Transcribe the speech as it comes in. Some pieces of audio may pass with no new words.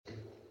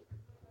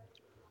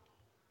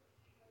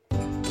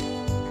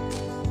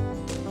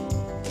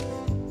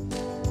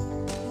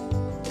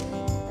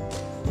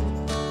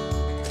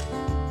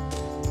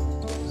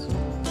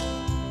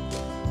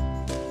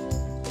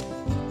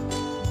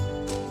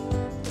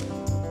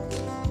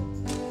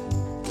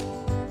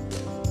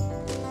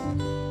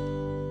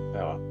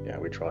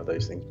try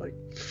these things, mate.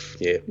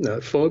 Yeah,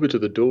 no, fibre to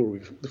the door,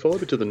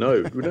 fibre to the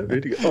node. We don't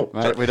need to go. Oh,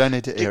 mate, we don't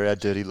need to air our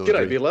dirty laundry.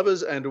 G'day, beer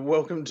lovers, and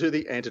welcome to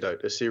The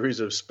Antidote, a series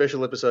of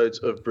special episodes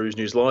of Brews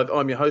News Live.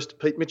 I'm your host,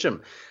 Pete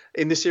Mitchum.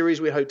 In this series,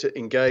 we hope to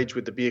engage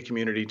with the beer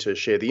community to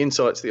share the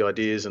insights, the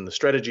ideas and the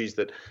strategies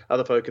that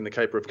other folk in the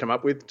Caper have come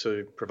up with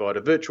to provide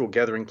a virtual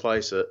gathering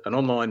place, an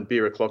online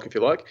beer o'clock, if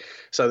you like,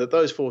 so that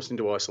those forced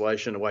into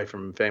isolation away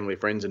from family,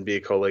 friends and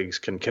beer colleagues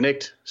can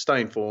connect, stay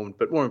informed,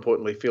 but more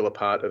importantly, feel a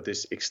part of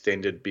this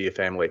extended beer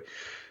family.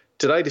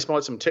 Today,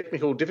 despite some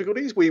technical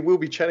difficulties, we will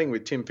be chatting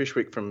with Tim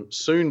Fishwick from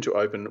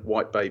soon-to-open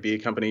White Bay Beer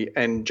Company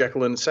and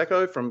Jacqueline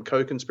Sacco from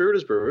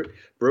Co-Conspirators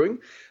Brewing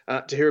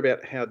to hear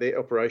about how their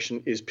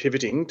operation is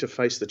pivoting to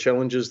face the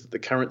challenges that the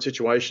current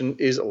situation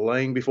is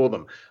laying before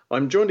them.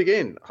 I'm joined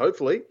again,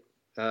 hopefully,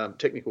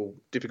 technical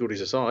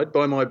difficulties aside,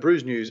 by my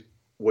Brews News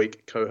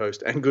Week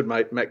co-host and good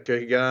mate, Matt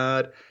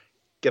Kierkegaard.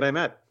 G'day,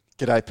 Matt.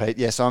 G'day, Pete.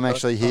 Yes, I'm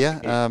actually here.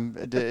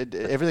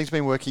 Everything's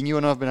been working. You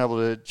and I have been able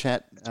to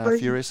chat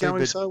furiously.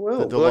 Going so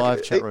well. The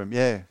live chat room,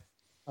 yeah.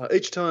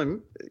 Each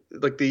time,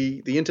 like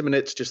the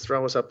internets just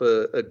throw us up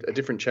a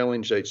different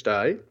challenge each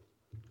day,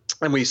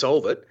 and we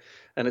solve it,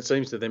 and it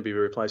seems to then be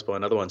replaced by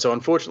another one. So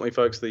unfortunately,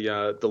 folks,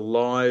 the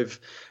live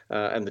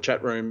and the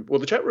chat room. Well,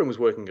 the chat room was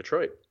working a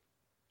treat.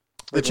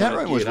 The chat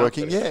room was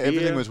working, yeah.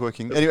 Everything was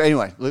working.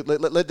 Anyway,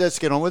 let's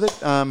get on with it.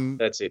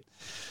 That's it.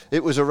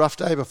 It was a rough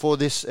day before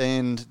this,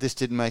 and this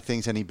didn't make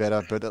things any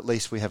better, but at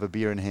least we have a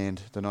beer in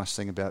hand, the nice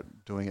thing about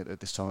doing it at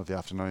this time of the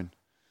afternoon.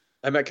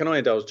 Hey, Matt, can I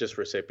indulge just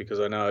for a sec?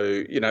 Because I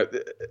know,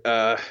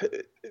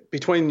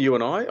 between you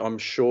and I'm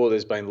sure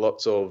there's been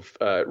lots of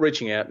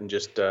reaching out and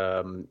just,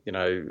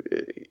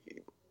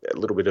 a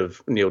little bit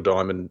of Neil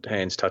Diamond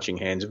hands touching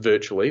hands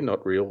virtually,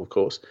 not real, of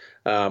course,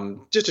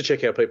 just to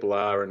check how people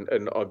are.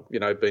 And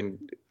I've, been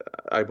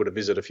able to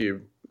visit a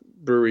few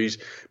breweries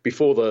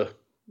before the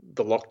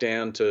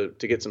lockdown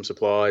to get some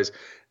supplies.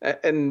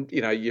 And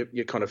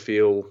you kind of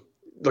feel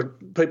like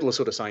people are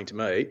sort of saying to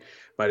me,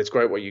 mate, it's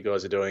great what you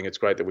guys are doing. It's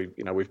great that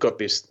we've got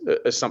this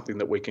as something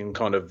that we can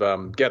kind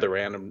of gather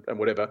around and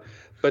whatever.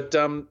 But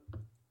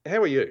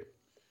how are you?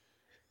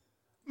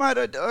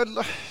 Mate,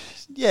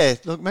 yeah,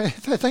 look, man,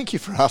 thank you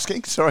for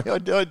asking. Sorry, I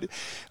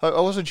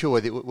wasn't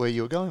sure where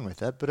you were going with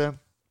that, but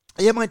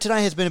yeah, mate,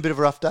 today has been a bit of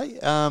a rough day.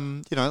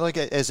 Like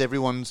as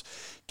everyone's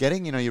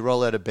getting, you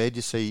roll out of bed,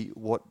 you see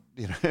what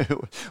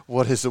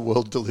has the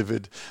world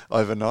delivered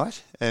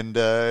overnight, and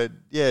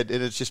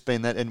it's just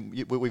been that. And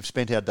we've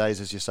spent our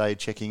days, as you say,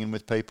 checking in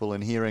with people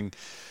and hearing,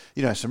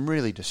 some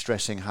really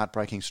distressing,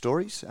 heartbreaking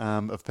stories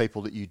of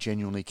people that you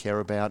genuinely care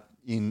about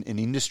in an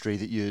industry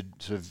that you're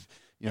sort of,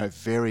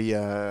 very,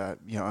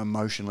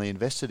 emotionally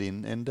invested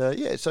in. And,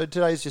 so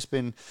today's just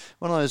been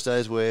one of those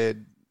days where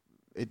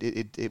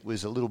it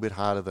was a little bit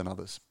harder than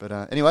others. But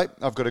anyway,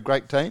 I've got a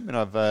great team and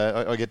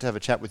I get to have a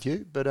chat with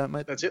you. But,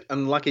 mate. That's it.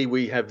 And lucky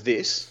we have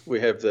this.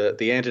 We have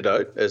the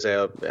Antidote as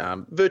our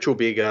virtual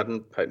beer garden,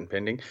 patent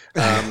pending,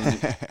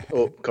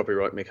 or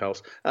copyright Mick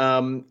Hulse,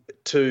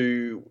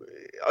 to...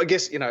 I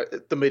guess,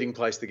 the meeting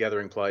place, the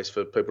gathering place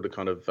for people to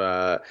kind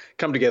of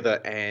come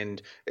together,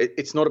 and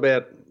it's not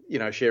about,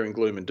 sharing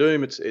gloom and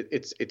doom.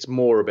 It's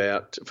more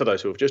about, for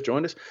those who have just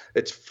joined us,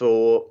 it's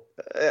for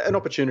an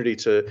opportunity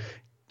to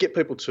get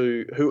people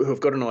who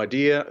have got an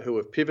idea, who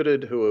have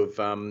pivoted, who have,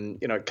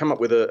 come up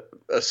with a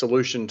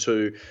solution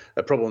to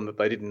a problem that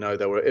they didn't know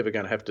they were ever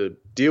going to have to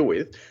deal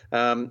with.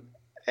 And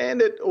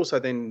it also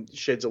then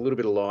sheds a little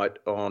bit of light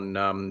on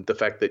the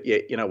fact that,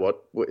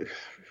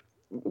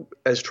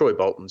 as Troy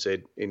Bolton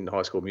said in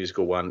High School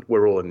Musical 1,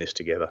 we're all in this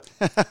together.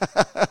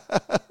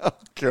 Oh,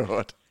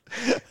 God.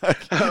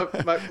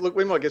 Mate, look,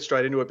 we might get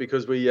straight into it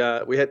because we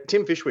had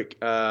Tim Fishwick.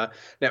 Now,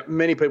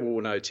 many people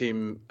will know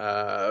Tim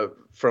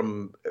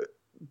from...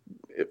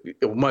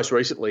 most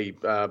recently,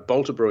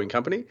 Bolter Brewing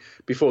Company.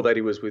 Before that,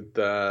 he was with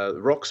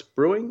Rocks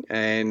Brewing.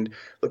 And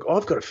look,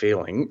 I've got a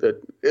feeling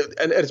that,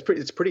 and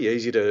it's pretty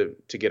easy to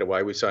get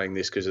away with saying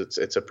this because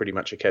it's a pretty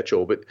much a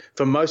catch-all. But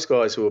for most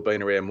guys who have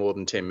been around more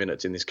than 10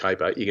 minutes in this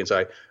caper, you can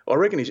say, I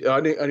reckon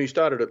he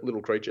started at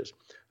Little Creatures.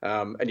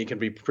 And you can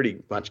be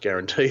pretty much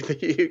guaranteed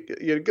that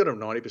you've got a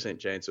 90%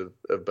 chance of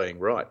being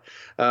right.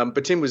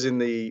 But Tim was in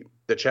the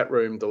chat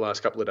room the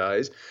last couple of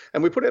days,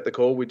 and we put out the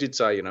call. We did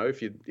say,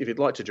 if you'd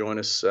like to join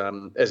us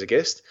as a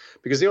guest,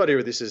 because the idea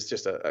of this is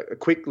just a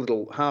quick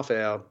little half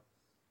hour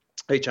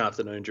each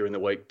afternoon during the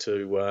week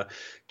to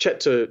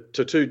chat to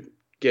two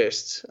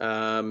guests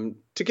to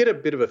get a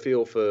bit of a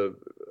feel for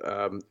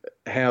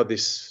how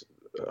this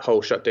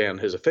whole shutdown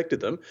has affected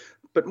them,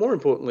 but more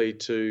importantly,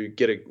 to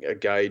get a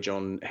gauge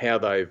on how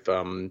they've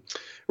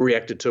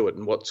reacted to it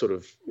and what sort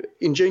of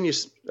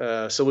ingenious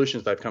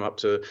solutions they've come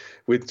up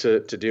with to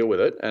deal with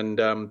it. And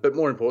but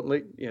more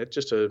importantly,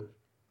 just to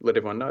let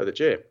everyone know that,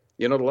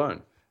 you're not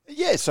alone.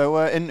 Yeah, so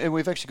and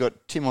we've actually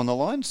got Tim on the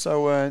line.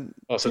 So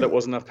so that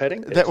was enough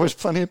padding? That was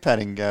plenty of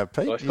padding,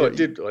 Pete.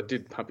 I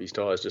did pump his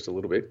tyres just a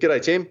little bit.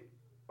 G'day, Tim.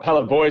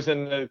 Hello, boys.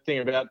 And the thing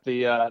about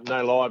the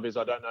no live is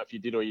I don't know if you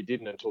did or you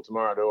didn't until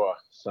tomorrow, do I?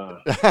 So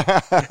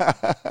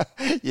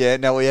Yeah,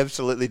 no, we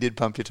absolutely did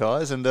pump your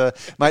tyres. And,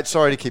 mate,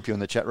 sorry to keep you in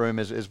the chat room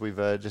as we've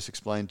just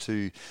explained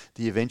to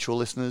the eventual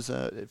listeners.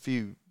 A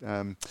few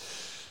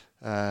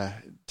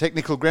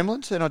technical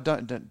gremlins, and I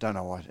don't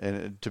know why.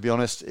 And to be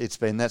honest, it's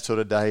been that sort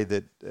of day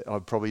that I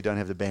probably don't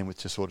have the bandwidth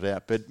to sort it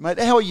out. But, mate,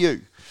 how are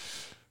you?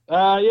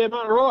 yeah, mate,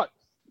 all right.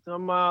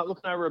 I'm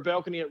looking over a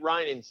balcony at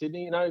rain in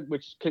Sydney,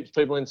 which keeps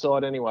people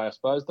inside anyway, I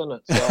suppose, doesn't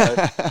it?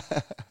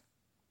 So,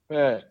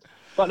 yeah.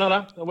 But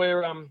no,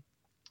 we're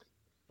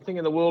I think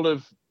in the world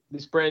of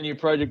this brand new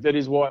project that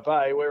is White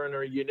Bay, we're in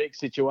a unique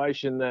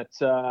situation that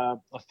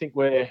I think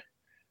we're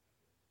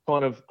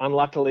kind of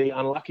unlucky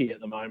at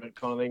the moment,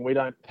 kind of thing. We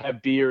don't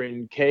have beer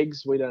in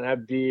kegs. We don't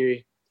have beer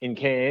in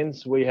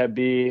cans. We have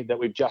beer that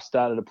we've just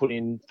started to put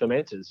in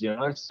fermenters,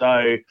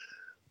 So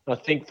I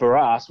think for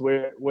us,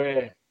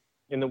 we're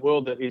in the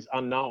world that is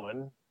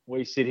unknown.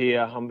 We sit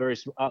here. I'm very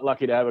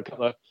lucky to have a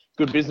couple of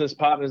good business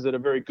partners that are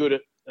very good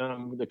at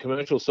the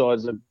commercial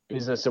sides of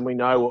business, and we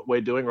know what we're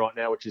doing right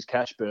now, which is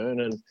cash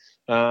burn.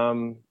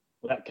 And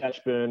that cash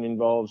burn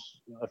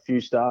involves a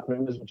few staff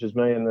members, which is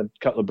me and a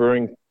couple of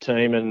brewing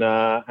team.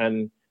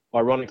 And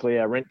ironically,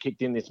 our rent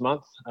kicked in this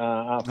month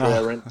after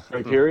our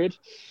rent-free period.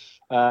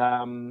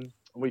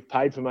 We've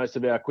paid for most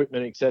of our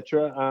equipment,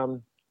 etc.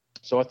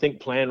 So I think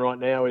plan right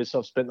now is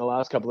I've spent the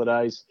last couple of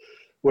days.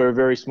 We're a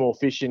very small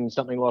fish in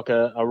something like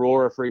a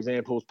Aurora, for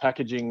example,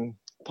 packaging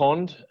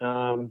pond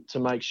to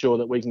make sure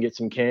that we can get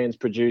some cans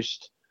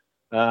produced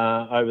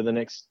over the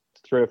next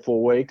 3 or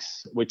 4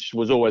 weeks, which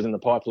was always in the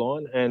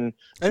pipeline. And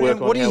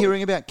what are you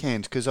hearing about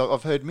cans? Because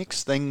I've heard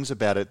mixed things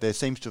about it. There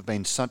seems to have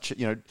been such,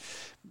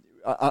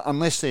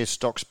 unless there's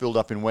stocks build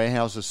up in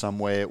warehouses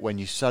somewhere, when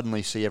you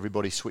suddenly see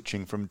everybody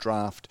switching from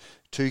draft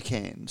to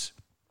cans,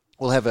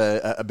 we'll have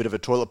a bit of a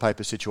toilet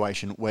paper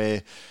situation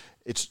where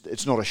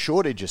it's not a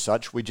shortage as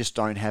such. We just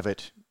don't have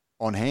it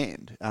on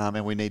hand,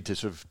 and we need to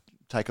sort of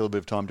take a little bit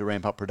of time to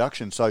ramp up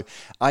production. So,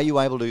 are you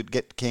able to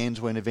get cans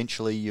when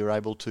eventually you're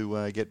able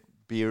to get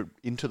beer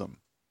into them?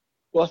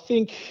 Well, I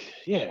think,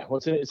 yeah.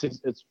 It's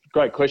a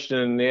great question,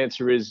 and the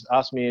answer is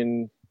ask me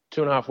in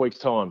 2.5 weeks'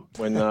 time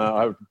when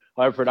I have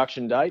a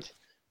production date.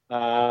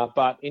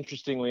 But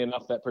interestingly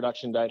enough, that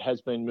production date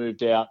has been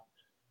moved out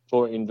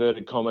for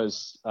inverted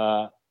commas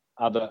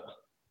other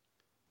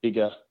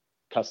bigger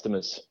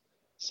customers.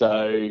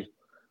 So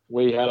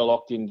we had a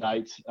locked-in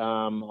date.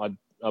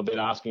 I've been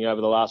asking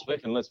over the last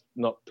week, and let's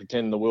not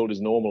pretend the world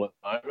is normal at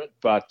the moment.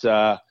 But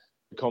the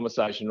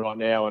conversation right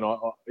now, and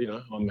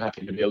I'm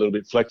happy to be a little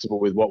bit flexible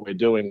with what we're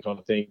doing, kind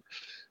of thing.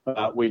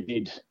 We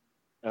did.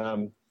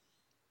 Our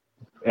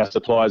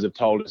suppliers have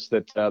told us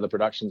that the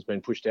production's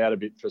been pushed out a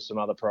bit for some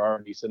other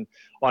priorities, and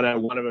I know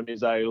one of them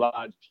is a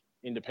large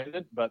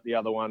independent, but the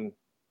other one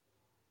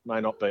may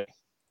not be.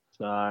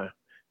 So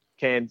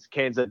cans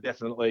are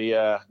definitely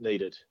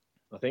needed,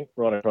 I think,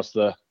 right across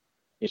the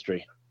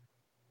history.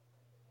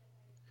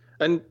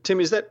 And Tim,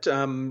 is that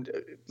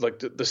like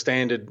the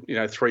standard,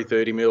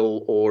 330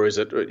 mil, or is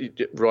it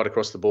right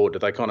across the board? Do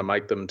they kind of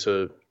make them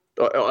to?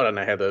 I don't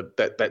know how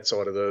that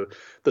side of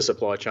the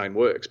supply chain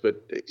works, but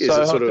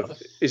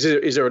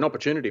is there an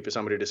opportunity for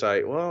somebody to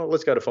say, well,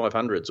 let's go to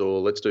 500s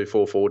or let's do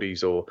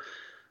 440s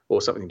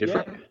or something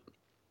different? Yeah.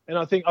 And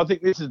I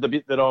think this is the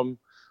bit that I'm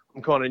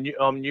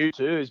new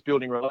to, is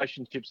building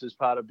relationships as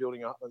part of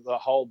building up the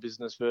whole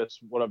business versus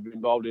what I've been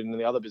involved in and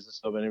the other business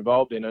I've been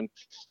involved in.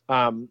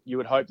 And you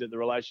would hope that the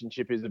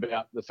relationship is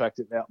about the fact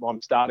that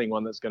I'm starting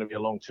one that's going to be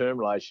a long-term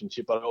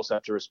relationship, but I also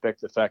have to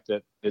respect the fact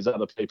that there's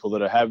other people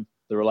that have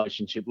the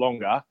relationship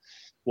longer.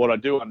 What I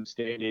do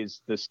understand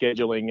is the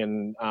scheduling,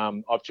 and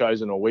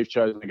we've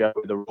chosen to go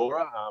with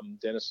Aurora.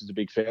 Dennis is a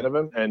big fan of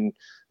them, and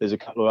there's a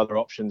couple of other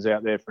options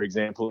out there, for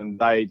example, and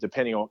they,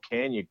 depending on what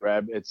can you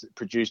grab, it's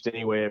produced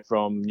anywhere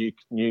from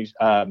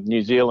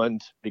New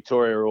Zealand,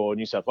 Victoria, or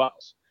New South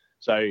Wales.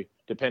 So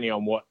depending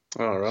on what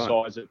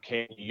size of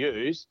can you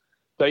use.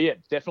 So yeah,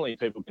 definitely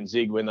people can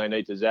zig when they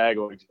need to zag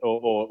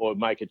or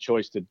make a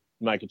choice to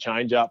make a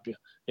change up.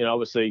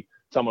 Obviously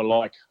someone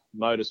like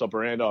modus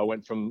operandi, I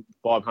went from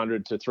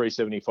 500 to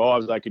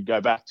 375s, they could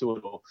go back to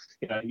it, or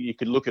you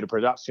could look at a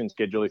production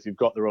schedule. If you've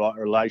got the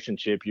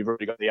relationship, you've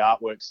already got the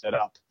artwork set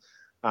up.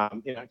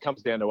 It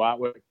comes down to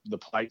artwork, the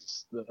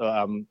plates,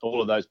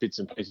 all of those bits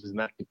and pieces, and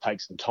that could take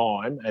some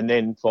time, and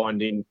then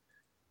finding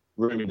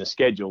room in the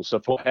schedule. So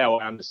for how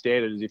I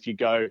understand it is, if you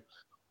go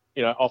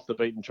off the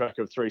beaten track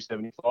of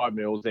 375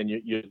 mils, then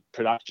your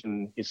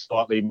production is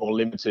slightly more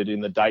limited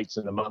in the dates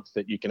and the months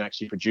that you can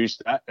actually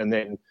produce that. And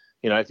then,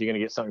 if you're going to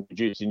get something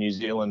produced in New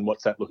Zealand,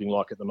 what's that looking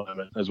like at the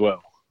moment as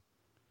well?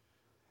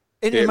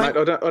 Yeah, mate,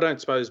 I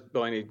don't suppose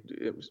by any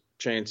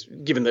chance,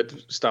 given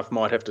that stuff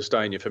might have to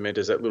stay in your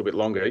fermenters that little bit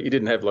longer, you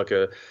didn't have like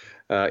a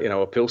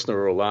Pilsner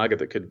or a lager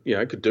that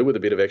could do with a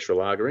bit of extra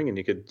lagering, and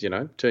you could,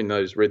 turn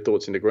those red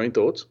thoughts into green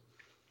thoughts.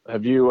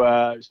 Have you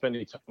spent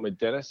any time with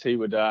Dennis?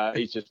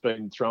 He's just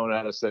been throwing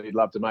at us that he'd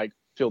love to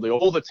fill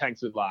all the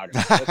tanks with lager.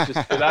 Let's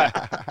just do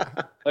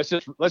that.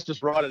 Let's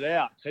just write it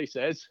out, he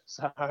says.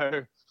 So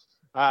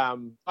I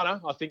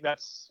know. I think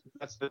that's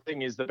the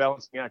thing, is the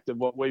balancing act of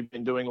what we've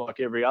been doing, like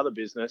every other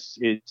business,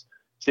 is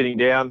sitting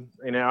down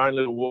in our own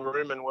little war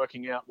room and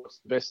working out what's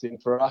the best thing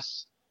for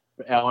us,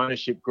 our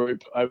ownership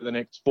group, over the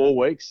next 4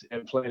 weeks,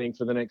 and planning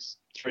for the next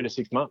 3 to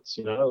 6 months.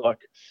 Like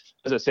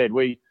as I said,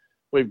 we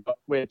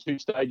had 2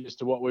 stages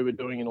to what we were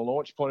doing in a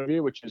launch point of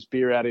view, which is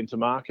beer out into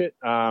market,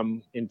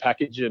 in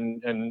package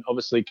and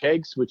obviously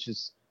kegs, which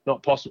is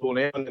not possible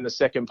now. And then the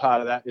second part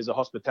of that is a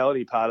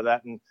hospitality part of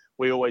that. And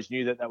we always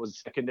knew that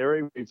was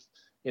secondary. We've,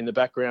 in the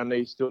background,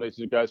 still needs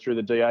to go through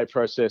the DA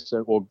process,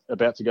 or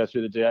about to go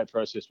through the DA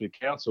process with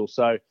council.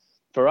 So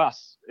for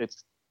us,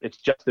 it's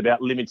just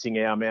about limiting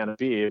our amount of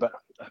beer. But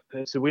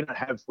so we don't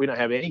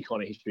have any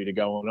kind of history to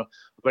go on.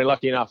 I've been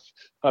lucky enough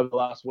over the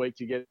last week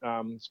to get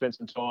spend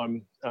some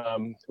time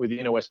with the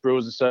Inner West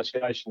Brewers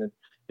Association,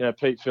 and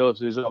Pete Phillips,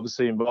 who's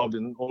obviously involved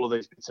in all of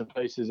these bits and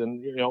pieces,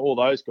 and all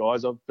those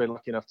guys. I've been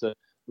lucky enough to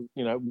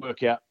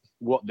work out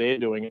what they're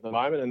doing at the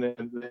moment. And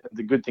then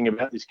the good thing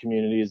about this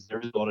community is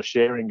there is a lot of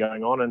sharing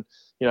going on,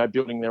 and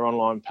building their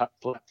online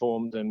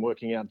platforms and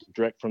working out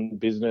direct from the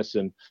business,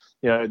 and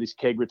this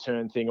keg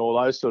return thing, all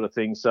those sort of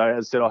things. So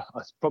as I said,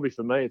 probably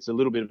for me, it's a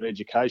little bit of an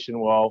education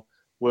while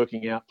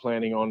working out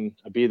planning on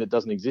a beer that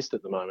doesn't exist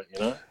at the moment.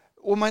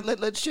 Well, mate,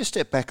 let's just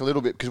step back a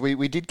little bit, because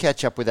we did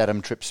catch up with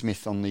Adam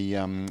Tripp-Smith on the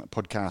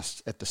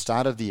podcast at the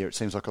start of the year. It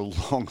seems like a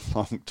long,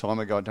 long time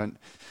ago. I don't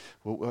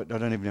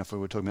even know if we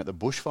were talking about the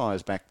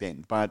bushfires back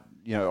then, but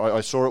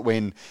I saw it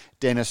when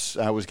Dennis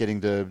was getting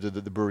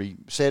the brewery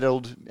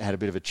settled, had a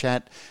bit of a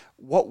chat.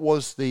 What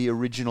was the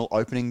original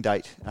opening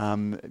date?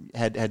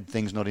 Had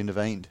things not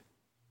intervened?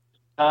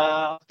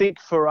 I think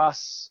for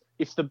us,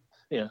 it's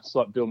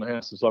like building a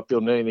house, it's like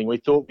building anything. We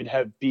thought we'd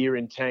have beer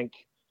in tank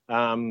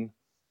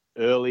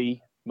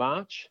early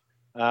March,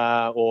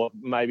 or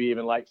maybe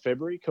even late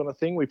February kind of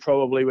thing. We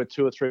probably were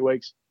 2 or 3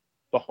 weeks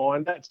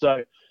behind that.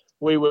 So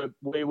we were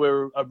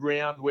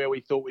around where we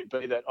thought we'd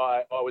be. That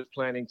I was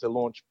planning to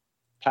launch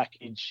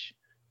package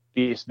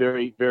beers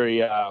very,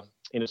 very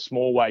in a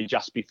small way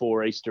just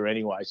before Easter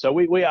anyway. So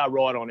we are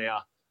right on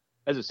our,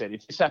 as I said,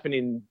 if this happened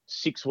in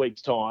 6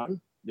 weeks'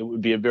 time, it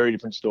would be a very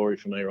different story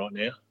for me right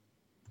now,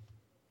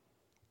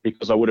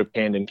 because I would have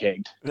canned and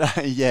kegged.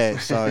 Yeah.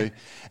 So,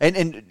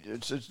 and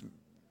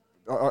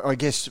I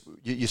guess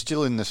you're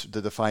still in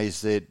the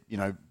phase that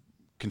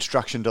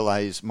construction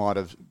delays might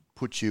have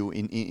put you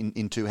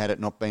into, had it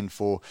not been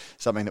for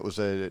something that was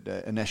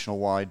a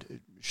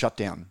national-wide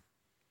shutdown.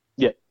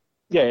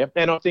 Yeah,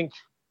 and I think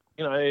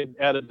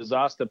out of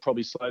disaster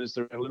probably slowed us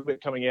down a little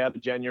bit coming out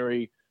of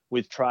January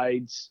with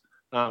trades,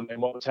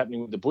 and what was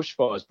happening with the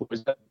bushfires,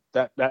 because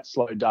that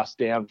slowed us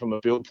down from a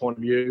build point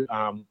of view.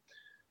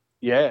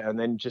 And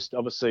then just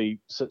obviously,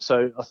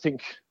 so I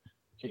think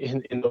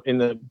in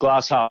the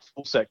glass half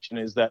full section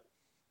is that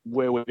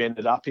where we've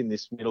ended up in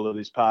this middle of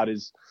this part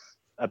is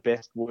a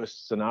best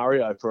worst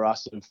scenario for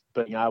us of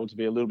being able to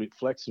be a little bit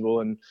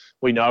flexible. And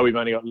we know we've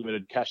only got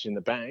limited cash in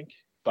the bank,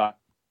 but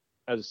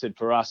as I said,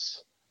 for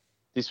us,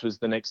 this was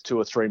the next 2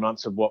 or 3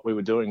 months of what we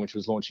were doing, which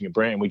was launching a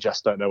brand. We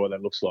just don't know what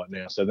that looks like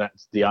now. So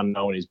that's the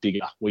unknown is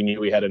bigger. We knew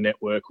we had a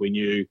network. We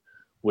knew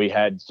we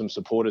had some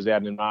supporters out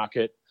in the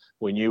market.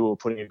 We knew we were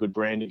putting a good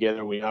brand together,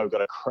 and we know we've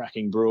got a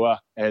cracking brewer.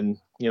 And,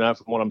 from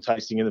what I'm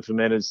tasting in the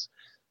fermenters,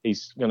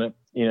 he's going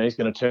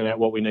to turn out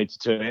what we need to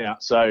turn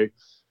out. So,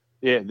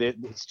 yeah,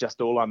 it's just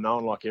all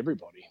unknown like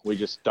everybody. We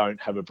just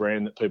don't have a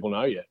brand that people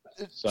know yet.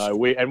 So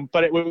we're going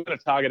to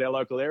target our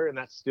local area, and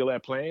that's still our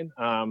plan.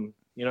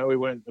 We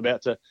weren't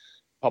about to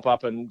pop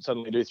up and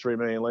suddenly do 3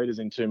 million litres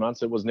in 2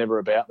 months. It was never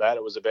about that.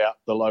 It was about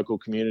the local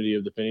community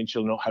of the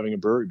peninsula not having a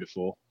brewery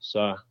before.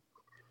 So...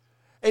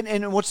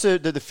 And what's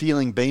the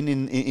feeling been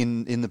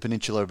in the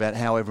peninsula about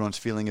how everyone's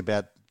feeling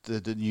about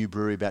the new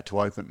brewery about to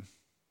open?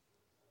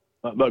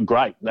 But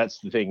great. That's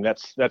the thing.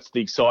 That's the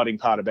exciting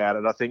part about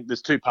it. I think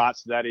there's 2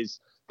 parts to that.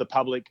 Is the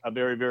public are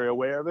very, very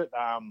aware of it.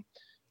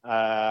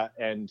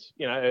 And,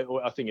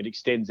 I think it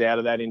extends out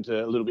of that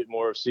into a little bit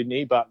more of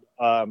Sydney. But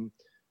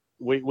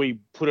we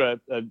put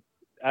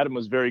Adam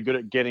was very good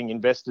at getting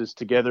investors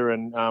together,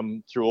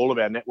 and through all of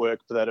our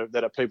network that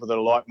are people that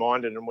are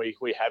like-minded, and we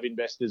have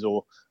investors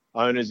or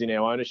owners in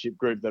our ownership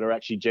group that are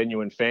actually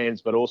genuine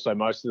fans, but also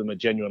most of them are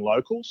genuine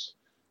locals.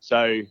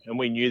 So, and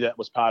we knew that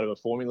was part of a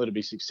formula to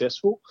be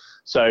successful.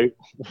 So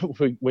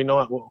we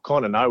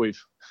kind of know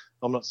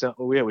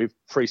we've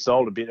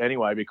pre-sold a bit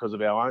anyway because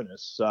of our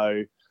owners.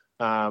 So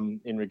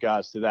in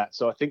regards to that,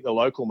 so I think the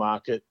local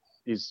market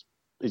is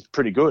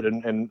pretty good,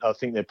 and I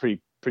think they're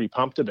pretty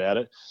pumped about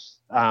it.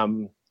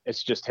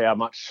 It's just how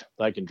much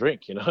they can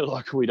drink,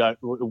 like we don't,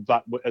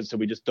 but so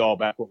we just dial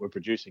back what we're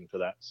producing for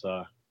that.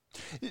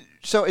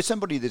 So as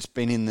somebody that's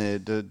been in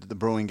the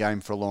brewing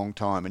game for a long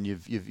time, and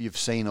you've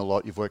seen a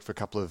lot, you've worked for a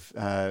couple of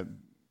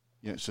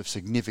sort of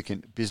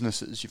significant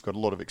businesses, you've got a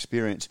lot of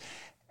experience.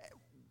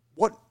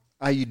 What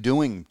are you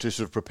doing to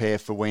sort of prepare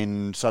for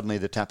when suddenly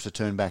the taps are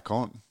turned back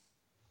on?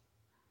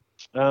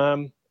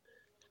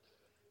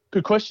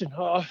 Good question.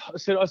 I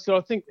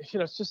think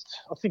it's just,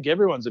 I think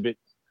everyone's a bit,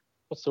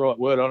 what's the right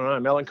word? I don't know,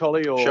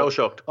 melancholy or shell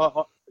shocked.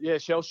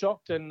 shell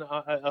shocked, and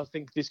I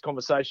think this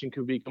conversation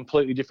could be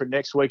completely different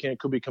next week, and it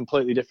could be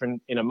completely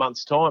different in a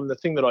month's time. The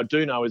thing that I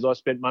do know is I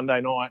spent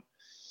Monday night.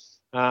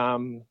 I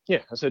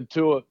said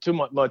to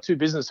my two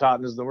business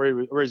partners, the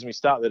reason we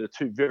started are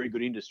two very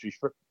good industry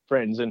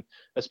friends, and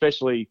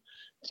especially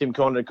Tim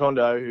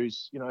Condo,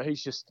 who's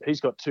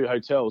he's got two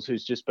hotels,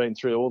 who's just been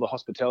through all the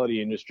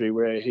hospitality industry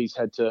where he's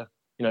had to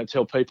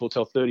tell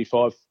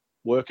 35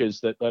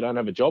 workers that they don't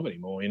have a job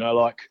anymore.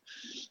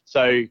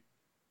 So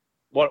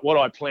what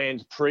I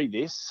planned pre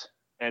this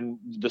and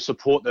the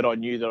support that I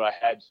knew that I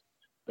had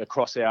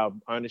across our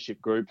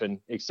ownership group and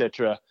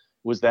etc.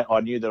 was that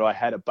I knew that I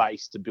had a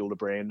base to build a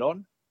brand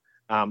on.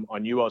 I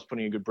knew I was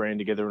putting a good brand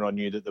together, and I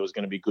knew that there was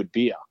going to be good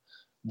beer.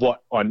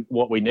 What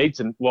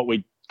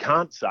we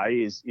can't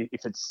say is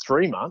if it's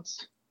 3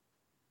 months,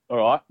 all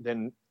right,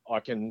 then I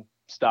can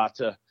start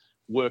to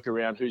work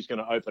around who's going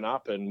to open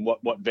up and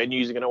what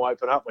venues are going to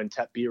open up when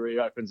Tap Beer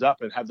reopens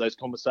up, and have those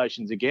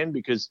conversations again,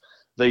 because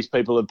these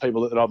people are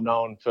people that I've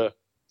known for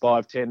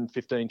 5, 10,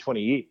 15,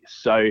 20 years.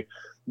 So,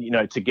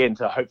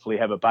 to hopefully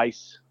have a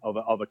base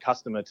of a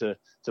customer to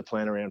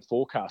plan around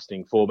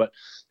forecasting for. But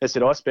as I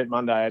said, I spent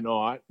Monday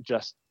night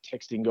just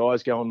texting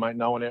guys going, mate,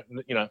 no one,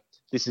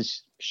 this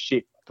is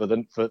shit for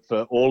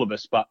all of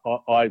us, but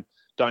I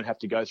don't have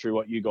to go through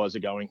what you guys are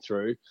going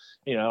through.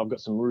 I've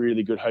got some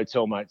really good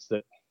hotel mates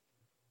that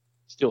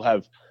still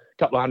have a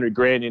couple of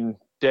 $100,000 in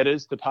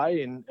debtors to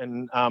pay and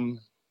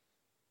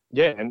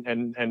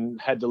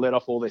had to let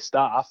off all their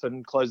staff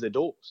and close their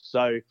doors.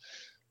 So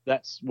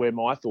that's where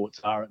my thoughts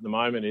are at the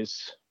moment,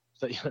 is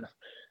that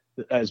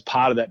as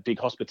part of that big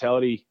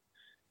hospitality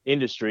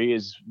industry,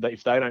 is that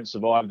if they don't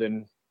survive,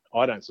 then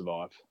I don't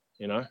survive,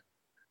 Yeah.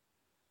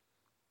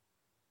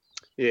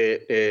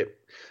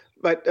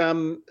 But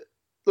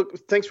look,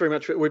 thanks very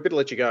much. We better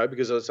let you go,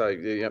 because as I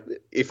say,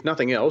 if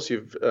nothing else,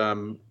 you've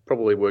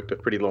probably worked a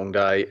pretty long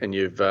day, and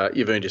you've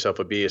earned yourself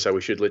a beer, so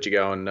we should let you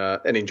go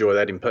and enjoy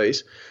that in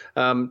peace.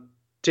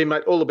 Tim,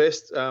 mate, all the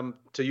best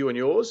to you and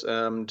yours,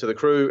 to the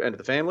crew and to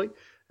the family.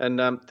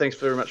 And thanks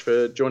very much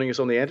for joining us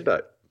on The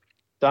Antidote.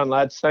 Done,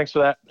 lads. Thanks for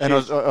that. And I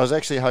was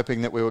actually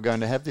hoping that we were going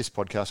to have this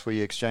podcast.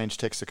 We exchanged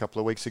texts a couple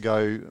of weeks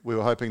ago. We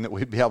were hoping that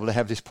we'd be able to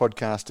have this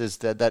podcast as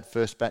that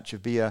first batch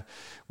of beer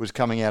was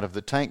coming out of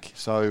the tank.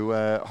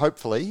 So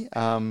hopefully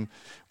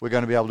we're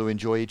going to be able to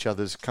enjoy each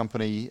other's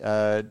company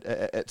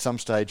at some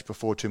stage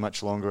before too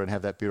much longer, and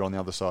have that beer on the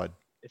other side.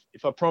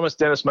 If I promise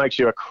Dennis makes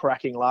you a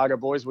cracking lager,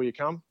 boys, will you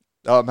come?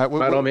 Oh, mate,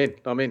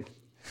 I'm in.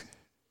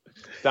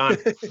 Done.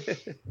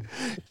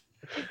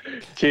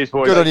 Cheers,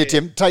 boys. Good on you,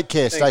 Tim. Take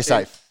care. Thanks, Stay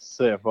Tim. safe.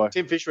 See ya, bye.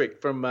 Tim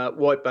Fishwick from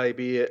White Bay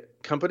Beer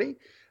Company.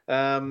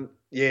 And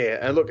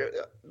look,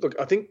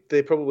 I think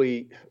they're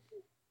probably,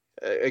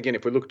 again,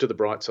 if we look to the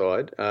bright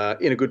side,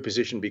 in a good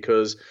position,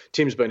 because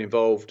Tim's been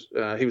involved.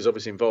 He was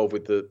obviously involved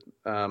with the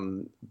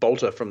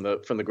Bolter from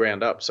the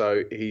ground up,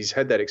 so he's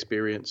had that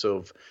experience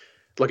of,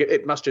 like,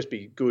 it must just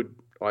be good,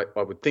 I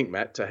would think,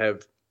 Matt, to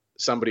have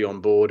somebody on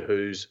board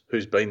who's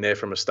been there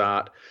from a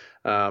start.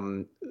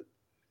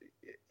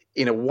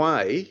 In a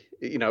way,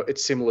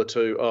 it's similar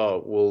to,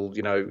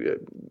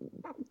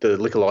 the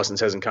liquor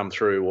license hasn't come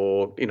through,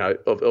 or,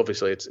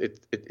 obviously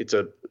it's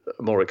a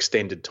more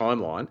extended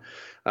timeline.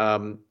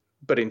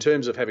 But in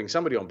terms of having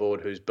somebody on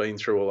board who's been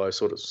through all those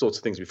sorts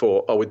of things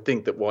before, I would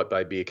think that White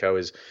Bay Beer Co.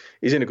 is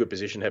in a good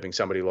position, having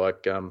somebody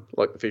like the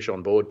Fish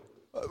on board.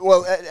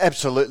 Well,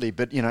 absolutely,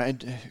 but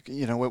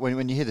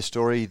when you hear the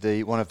story,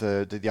 one of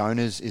the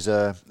owners is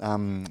a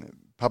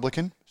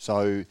publican,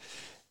 so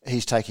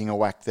he's taking a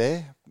whack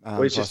there.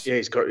 He's just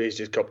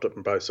copped up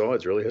from both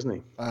sides, really, hasn't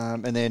he?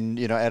 And then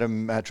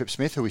Adam Tripp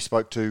Smith, who we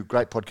spoke to,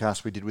 great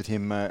podcast we did with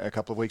him a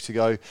couple of weeks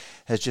ago,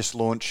 has just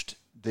launched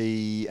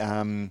the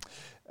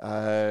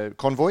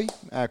Convoy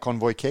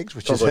Kegs,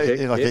 which is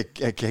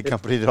a keg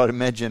company that I'd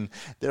imagine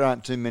there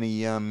aren't too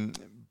many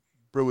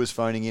brewers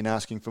phoning in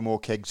asking for more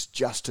kegs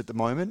just at the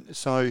moment.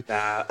 So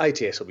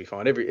ATS will be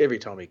fine. Every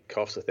time he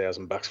coughs,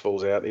 $1,000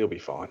 falls out, he'll be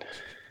fine.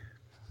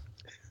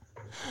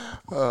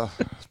 Oh,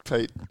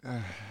 Pete.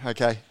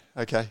 Okay.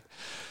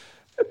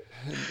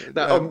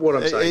 No, what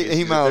I'm saying is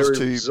emails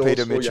to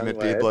Peter Mitchum at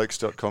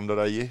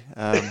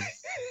beerblokes.com.au.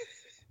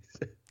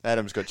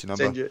 Adam's got your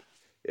number. Send you.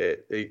 Yeah,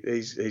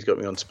 he's got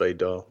me on speed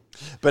dial.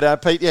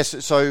 But Pete,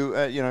 yes. So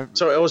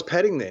Sorry, I was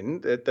padding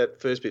then that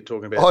first bit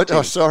talking about.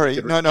 Oh, sorry.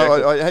 No,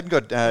 I hadn't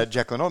got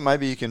Jacqueline on.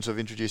 Maybe you can sort of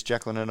introduce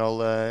Jacqueline, and I'll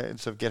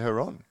sort of get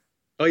her on.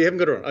 Oh, you haven't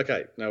got her on.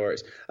 Okay, no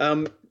worries.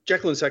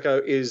 Jacqueline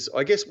Sacco is,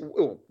 I guess,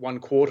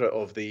 1/4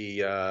 of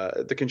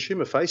the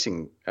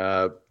consumer-facing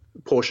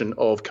portion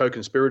of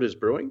Co-Conspirators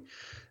Brewing.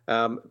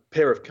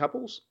 Pair of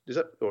couples,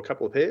 or a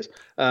couple of pairs,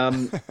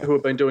 who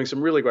have been doing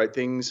some really great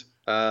things.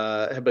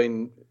 Have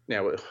been,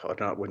 now, I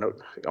don't know,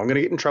 I'm going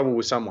to get in trouble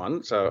with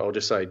someone, so I'll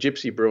just say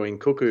Gypsy Brewing,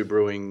 Cuckoo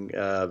Brewing,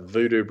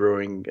 Voodoo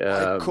Brewing.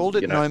 I called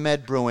it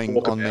Nomad Brewing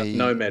on the...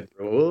 Nomad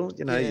Brewing. Well,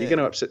 you're going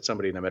to upset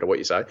somebody no matter what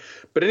you say.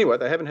 But anyway,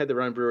 they haven't had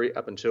their own brewery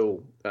up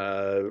until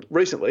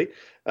recently,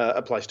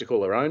 a place to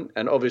call their own,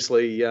 and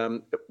obviously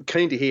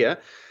keen to hear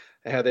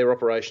how their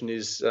operation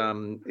is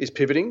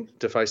pivoting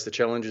to face the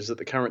challenges that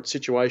the current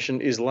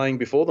situation is laying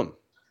before them.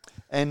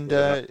 And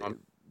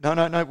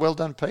no, well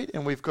done, Pete.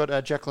 And we've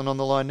got Jacqueline on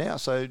the line now.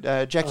 So,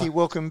 Jackie,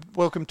 welcome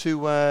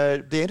to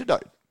the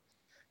Antidote.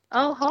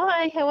 Oh,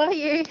 hi. How are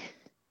you?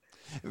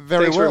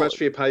 Thanks very much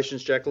for your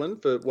patience, Jacqueline,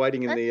 for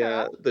waiting in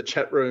the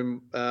chat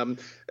room.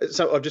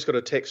 So I've just got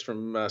a text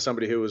from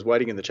somebody who was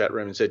waiting in the chat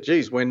room and said,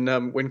 "Geez,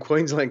 when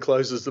Queensland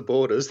closes the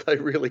borders, they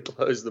really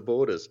close the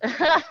borders."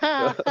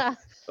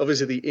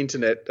 Obviously, the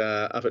internet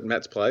up at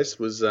Matt's place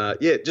was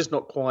just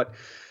not quite.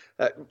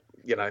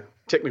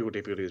 Technical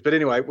difficulties. But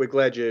anyway, we're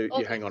glad you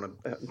hang on, and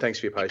thanks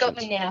for your patience. You got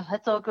me now.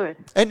 That's all good.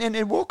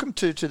 And welcome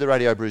to the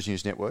Radio Brews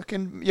News Network.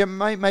 And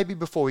maybe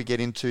before we get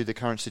into the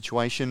current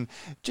situation,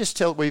 just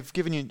we've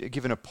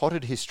given a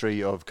potted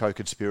history of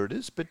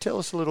co-conspirators, but tell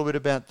us a little bit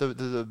about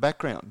the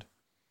background.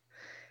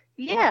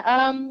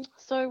 Yeah.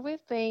 So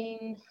we've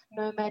been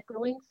Nomad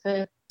Brewing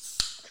for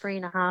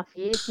 3.5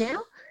 years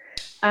now.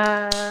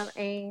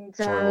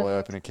 Sorry, will I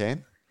open a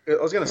can? I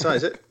was going to say,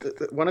 is it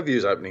one of you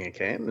is opening a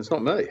can? It's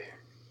not me.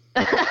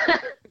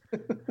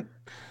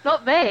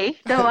 Not me.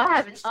 No,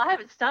 I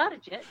haven't started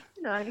yet.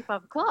 Only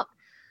 5 o'clock.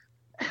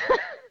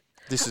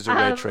 This is a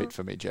rare treat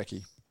for me,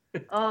 Jackie.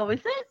 Oh,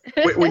 is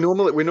it? we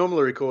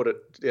normally record it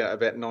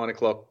about 9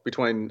 o'clock,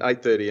 between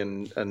 8:30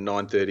 and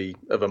 9:30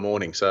 of a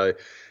morning. So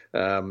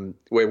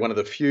we're one of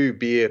the few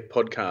beer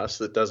podcasts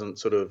that doesn't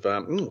sort of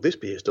this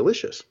beer is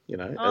delicious.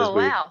 As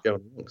we go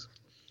along.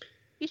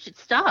 You should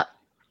start.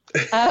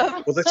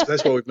 Well,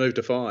 that's why we've moved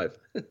to 5.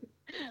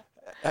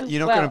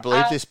 You're not going to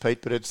believe this,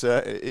 Pete, but it's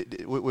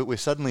we're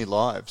suddenly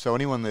live. So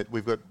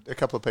we've got a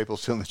couple of people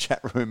still in the chat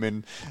room,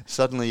 and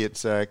suddenly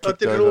it's kicked over.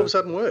 Did it all of a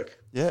sudden work?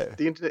 Yeah,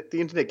 the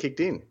internet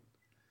kicked in.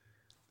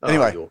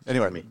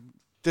 Anyway,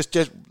 just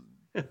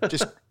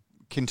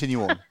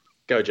continue on.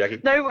 Go,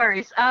 Jackie. No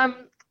worries. So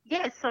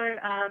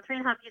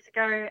 3.5 years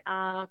ago,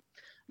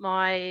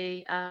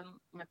 my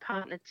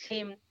partner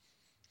Tim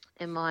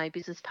and my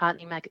business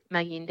partner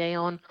Maggie and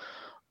Dion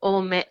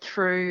all met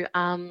through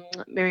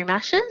Mary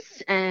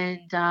Mash's and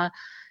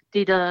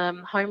did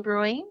home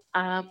brewing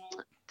to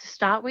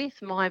start with.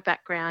 My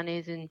background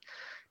is in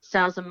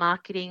sales and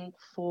marketing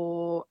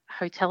for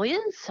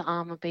hoteliers.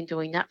 I've been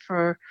doing that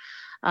for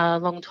a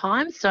long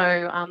time,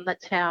 so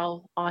that's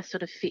how I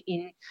sort of fit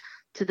in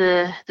to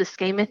the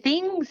scheme of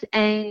things.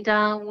 And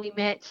we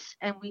met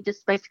and we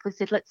just basically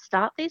said, let's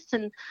start this,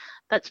 and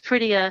that's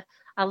pretty a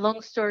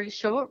long story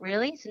short,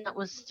 really. So that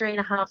was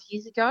 3.5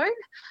 years ago.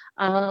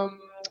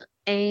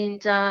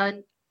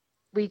 And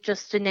we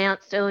just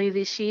announced earlier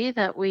this year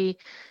that we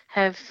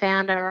have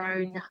found our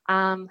own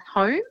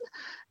home,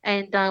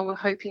 and we're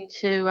hoping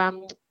to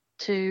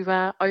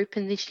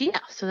open this year.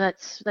 So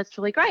that's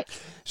really great.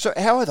 So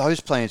how are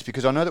those plans?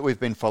 Because I know that we've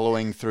been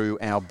following through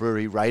our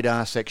brewery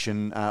radar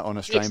section on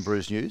Australian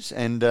Brews News,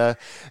 and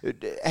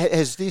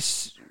has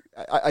this?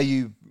 Are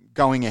you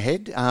going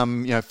ahead,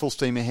 full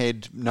steam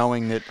ahead,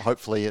 knowing that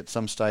hopefully at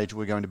some stage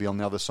we're going to be on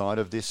the other side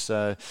of this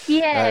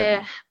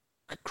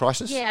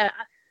crisis? Yeah,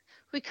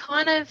 we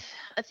I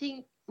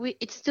think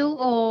it's still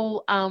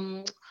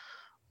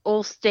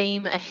all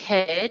steam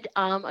ahead.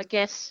 I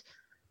guess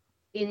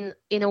in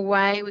a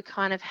way we're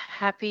kind of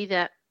happy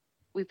that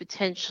we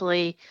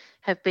potentially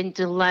have been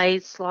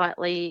delayed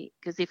slightly,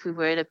 because if we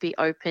were to be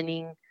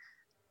opening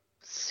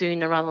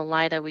sooner rather than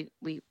later,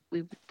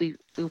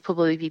 we'll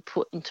probably be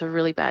put into a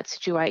really bad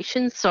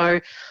situation.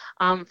 So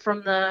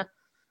from the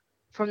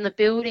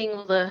building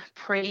or the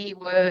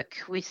pre-work,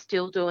 we're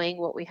still doing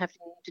what we have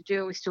to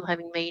do. We're still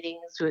having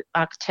meetings with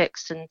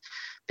architects and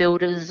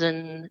builders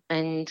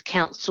and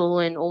council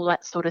and all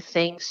that sort of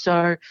thing.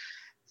 So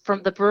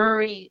from the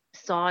brewery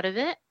side of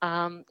it,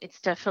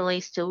 it's definitely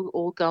still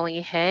all going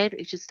ahead.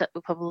 It's just that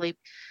we probably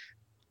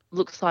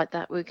looks like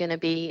that we're going to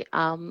be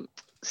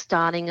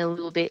starting a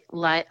little bit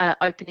late,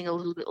 opening a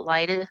little bit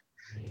later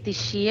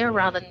this year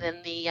rather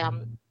than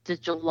the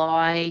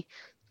July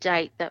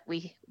date that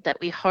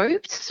we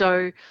hoped.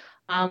 So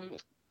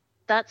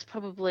that's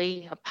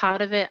probably a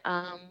part of it.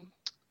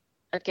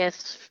 I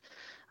guess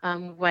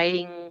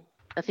waiting.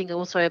 I think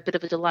also a bit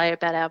of a delay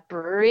about our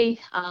brewery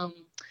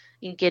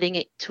in getting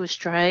it to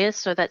Australia.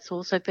 So that's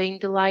also been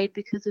delayed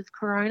because of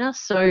Corona.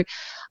 So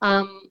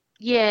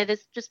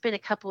there's just been a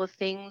couple of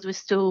things. We're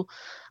still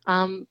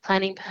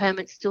planning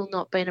permits still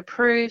not been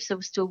approved, so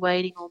we're still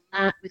waiting on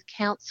that with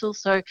council.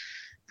 So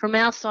from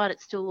our side,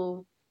 it's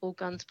still all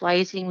guns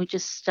blazing. We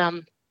just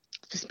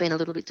been a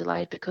little bit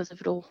delayed because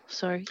of it all.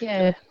 So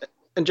yeah.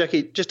 And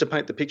Jackie, just to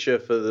paint the picture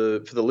for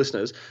the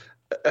listeners,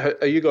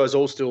 are you guys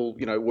all still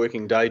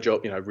working day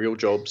job, real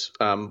jobs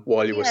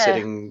while you were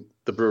setting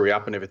the brewery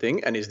up and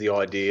everything? And is the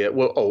idea,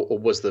 or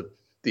was the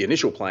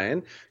initial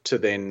plan to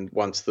then,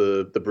 once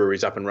the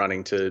brewery's up and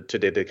running, to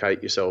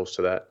dedicate yourselves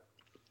to that?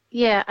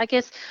 Yeah, I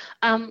guess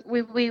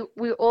we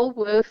all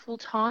were full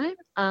time.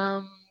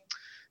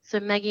 So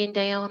Maggie and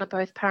Dion are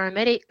both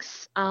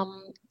paramedics.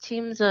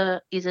 Tim's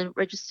is a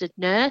registered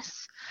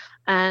nurse,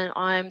 and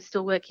I'm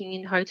still working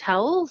in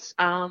hotels.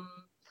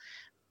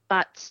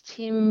 But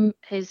Tim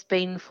has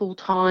been full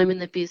time in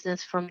the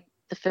business from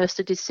the 1st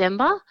of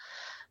December,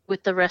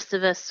 with the rest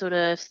of us sort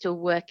of still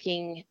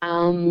working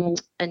and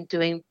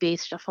doing beer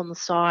stuff on the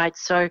side.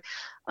 So,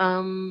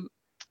 so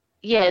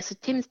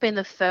Tim's been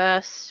the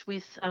first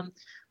with,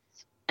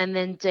 and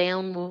then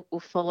Dion will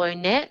follow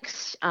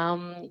next,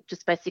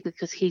 just basically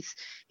because he's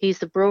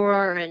the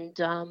brewer,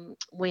 and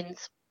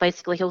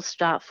basically he'll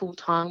start full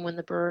time when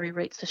the brewery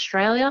reaches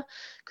Australia,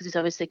 because he's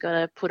obviously got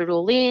to put it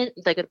all in.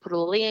 They got to put it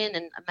all in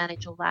and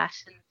manage all that,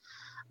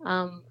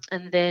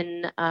 and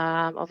then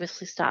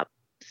obviously start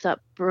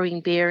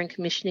brewing beer and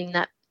commissioning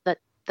that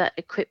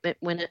equipment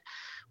when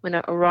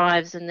it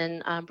arrives, and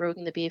then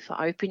brewing the beer for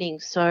opening.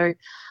 So,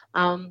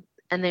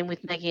 and then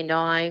with Maggie and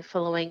I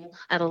following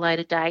at a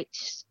later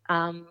date.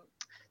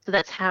 So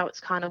that's how it's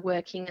kind of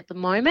working at the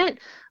moment.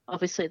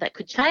 Obviously, that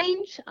could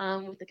change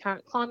with the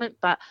current climate,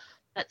 but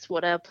that's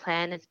what our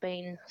plan has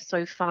been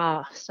so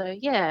far. So,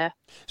 yeah.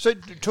 So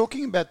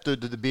talking about the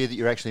beer that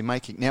you're actually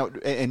making now,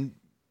 and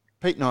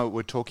Pete and I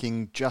were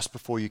talking just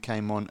before you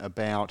came on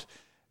about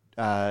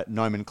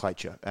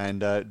nomenclature,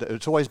 and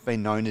it's always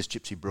been known as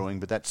gypsy brewing,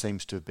 but that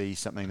seems to be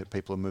something that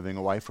people are moving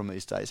away from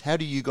these days. How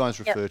do you guys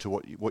refer to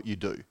what you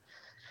do?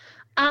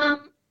 I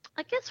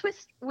guess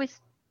we're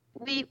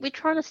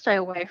trying to stay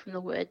away from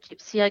the word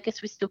gypsy. I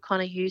guess we still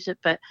kind of use it,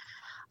 but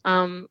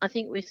I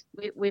think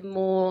we're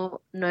more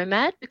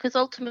nomad, because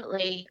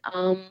ultimately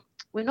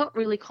we're not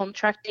really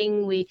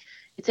contracting.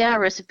 It's our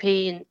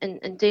recipe,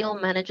 and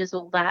Dion manages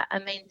all that. I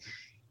mean,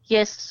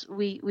 yes,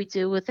 we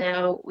deal with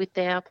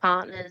our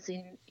partners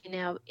in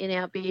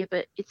our beer,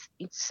 but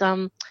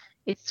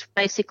it's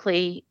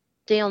basically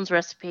Dion's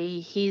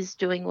recipe. He's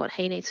doing what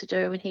he needs to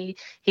do, and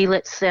he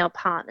lets our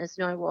partners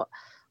know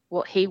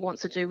what he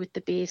wants to do with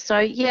the beer. So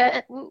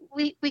yeah,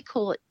 we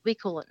call it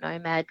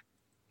nomad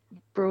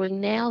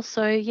brewing now.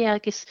 So yeah, I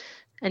guess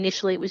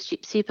initially it was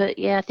gypsy, but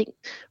yeah, I think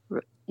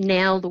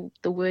now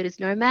the word is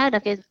nomad. I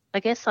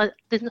guess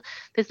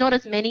there's not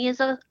as many of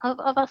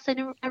us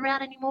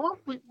around anymore.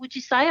 Would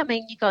you say? I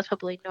mean, you guys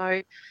probably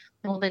know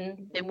more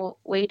than what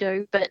we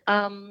do, but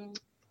from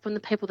the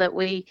people that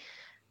we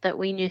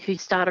knew who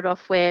started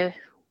off where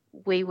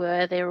we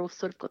were, they're all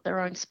sort of got their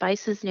own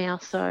spaces now.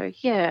 So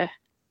yeah.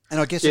 And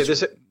I guess there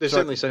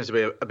certainly seems to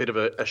be a bit of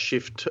a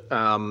shift.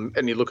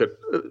 And you look at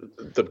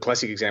the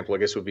classic example, I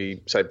guess, would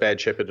be, say, Bad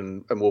Shepherd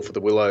and Wolf of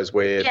the Willows,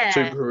 where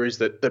two breweries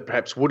that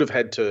perhaps would have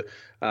had to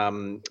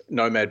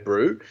nomad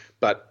brew,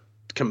 but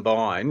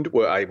combined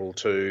were able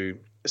to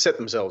set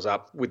themselves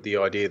up with the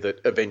idea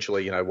that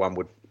eventually, one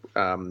would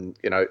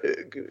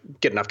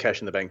get enough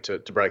cash in the bank to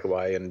break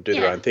away and do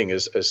their own thing,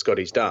 as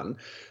Scotty's done.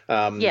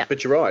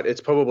 But you're right.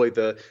 It's probably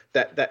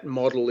that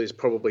model is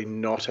probably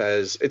not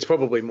as, it's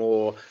probably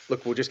more,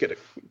 look, we'll just get a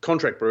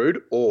contract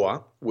brewed,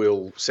 or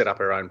we'll set up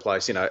our own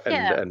place,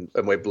 and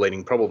we're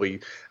bleeding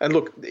probably. And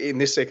look, in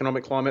this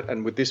economic climate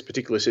and with this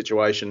particular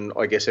situation,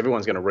 I guess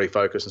everyone's going to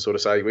refocus and sort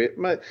of say,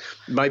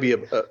 maybe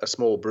a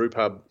small brew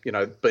pub,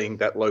 being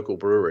that local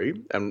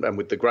brewery, and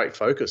with the great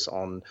focus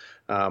on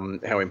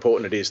how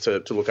important it is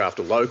to look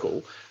after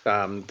local,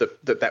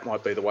 that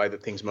might be the way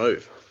that things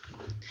move.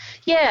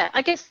 Yeah,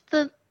 I guess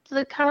the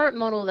current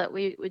model that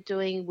we were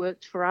doing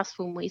worked for us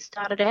when we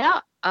started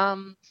out,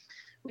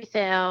 with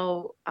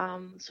our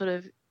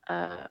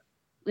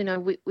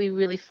we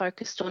really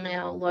focused on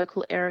our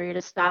local area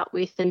to start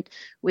with, and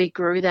we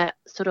grew that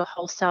sort of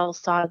wholesale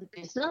side of the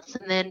business,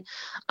 and then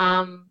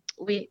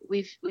we've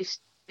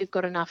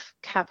got enough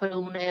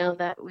capital now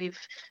that we've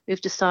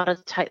decided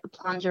to take the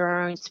plunge of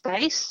our own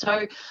space.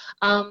 So,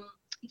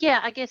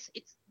 I guess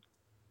it's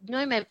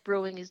nomad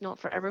brewing is not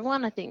for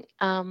everyone. I think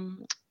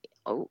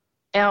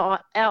our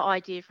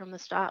idea from the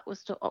start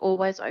was to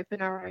always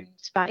open our own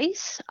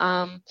space,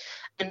 and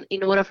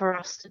in order for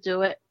us to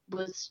do it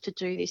was to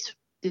do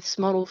this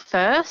model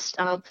first,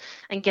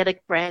 and get a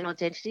brand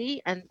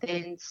identity, and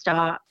then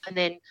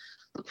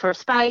look for a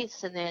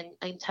space,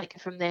 and take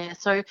it from there.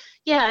 So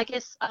yeah, I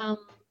guess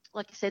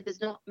like I said,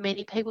 there's not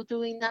many people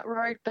doing that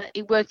road, but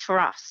it worked for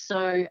us.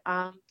 So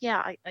I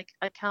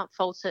can't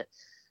fault it.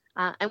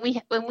 And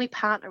we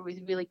partner with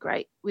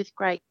great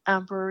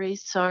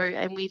breweries, so,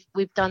 and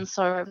we've done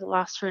so over the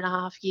last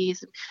 3.5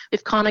 years.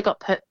 We've kind of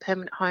got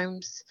permanent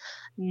homes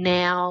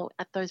now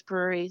at those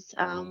breweries.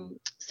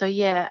 So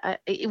yeah,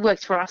 it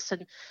works for us,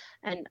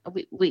 and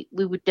we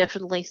would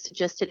definitely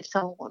suggest it if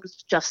someone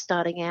was just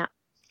starting out.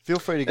 Feel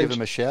free to give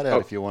them a shout out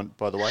if you want,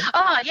 by the way.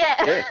 Oh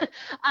yeah.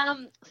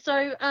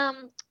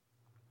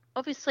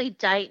 Obviously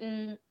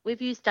Dayton,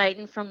 we've used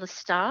Dayton from the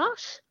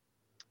start.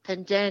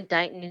 And Dan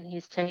Dayton and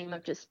his team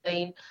have just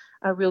been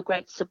a real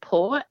great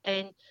support,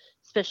 and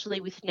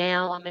especially with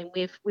now, I mean,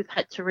 we've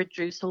had to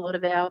reduce a lot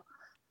of our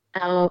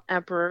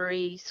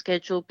brewery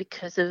schedule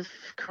because of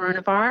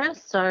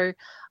coronavirus. So,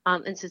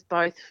 this is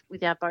both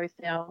with our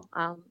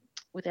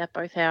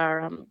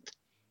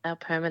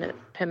permanent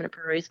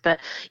breweries. But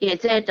yeah,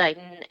 Dan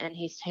Dayton and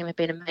his team have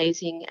been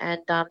amazing,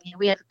 and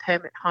we have a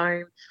permanent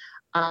home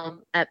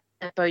at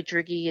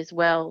Bodrigi as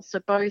well.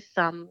 So both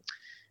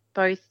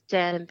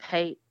Dan and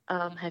Pete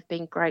have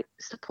been great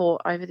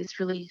support over this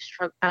really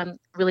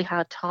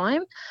hard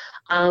time.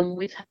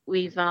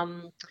 We've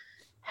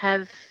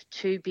have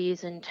 2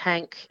 beers in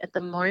tank at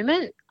the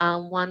moment.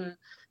 One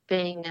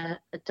being a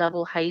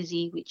double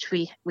hazy, which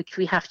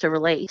we have to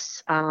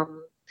release.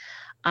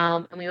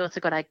 And we also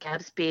got our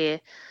Gabs beer,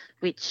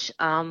 which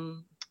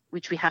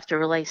we have to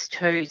release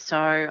too.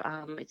 So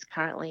it's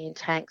currently in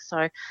tank,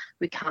 so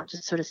we can't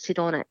just sort of sit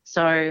on it.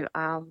 So,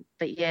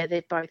 but yeah,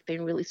 they've both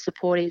been really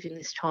supportive in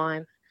this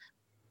time.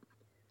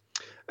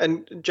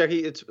 And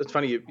Jackie, it's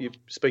funny you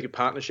speak of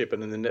partnership,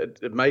 and then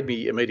it made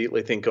me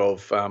immediately think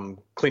of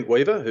Clint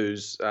Weaver,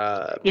 who's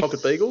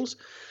Pocket Beagles,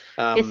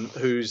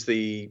 who's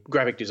the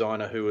graphic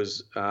designer who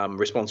was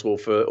responsible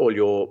for all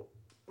your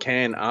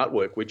can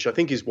artwork, which I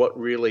think is what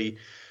really.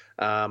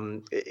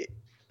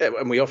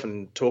 And we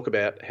often talk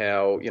about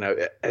how, you know,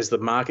 as the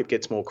market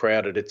gets more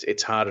crowded,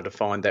 it's harder to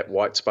find that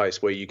white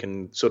space where you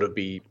can sort of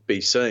be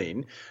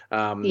seen.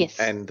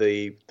 And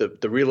the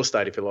real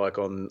estate, if you like,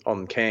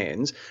 on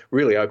cans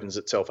really opens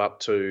itself up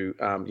to,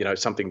 you know,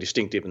 something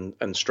distinctive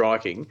and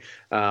striking.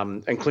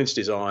 And Clint's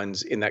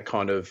designs in that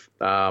kind of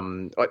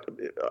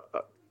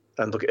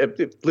and look,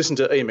 listen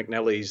to Ian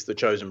McNally's The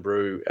Chosen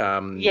Brew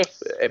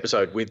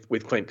episode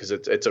with Clint, because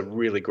it's a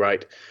really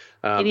great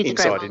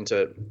insight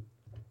into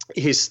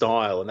his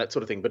style and that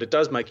sort of thing. But it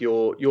does make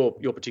your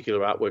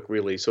particular artwork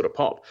really sort of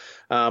pop.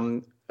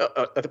 I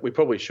think we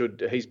probably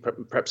should. He's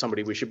perhaps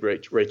somebody we should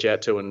reach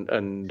out to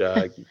and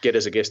get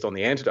as a guest on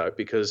the Antidote,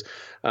 because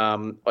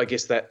I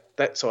guess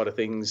that side of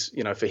things,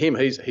 you know, for him,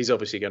 he's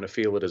obviously going to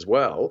feel it as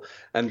well.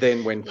 And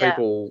then when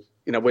people,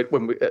 you know,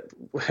 when we,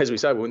 as we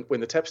say, when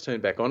the taps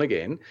turn back on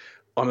again,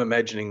 I'm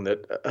imagining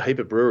that a heap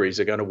of breweries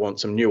are going to want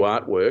some new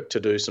artwork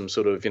to do some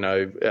sort of, you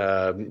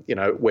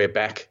know, we're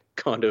back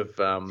kind of,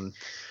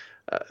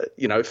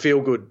 you know, feel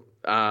good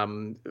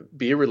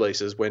beer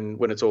releases when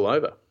it's all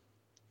over.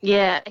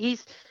 Yeah,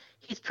 he's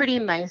pretty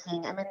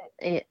amazing. I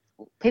mean,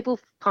 people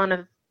kind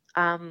of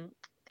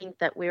think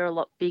that we're a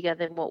lot bigger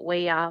than what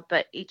we are,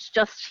 but it's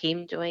just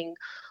him doing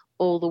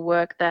all the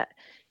work that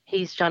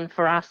he's done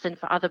for us and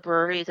for other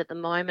breweries at the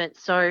moment.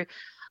 So,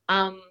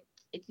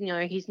 you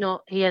know, he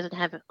doesn't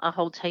have a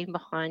whole team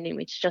behind him.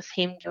 It's just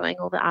him doing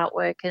all the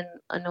artwork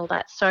and all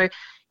that. So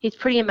he's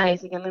pretty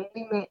amazing. And then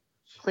we met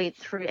Clint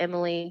through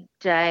Emily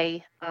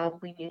Day.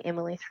 We knew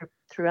Emily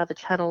through other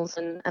channels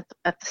and at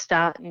the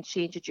start, and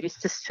she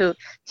introduced us to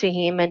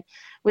him, and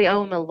we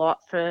owe him a lot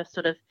for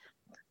sort of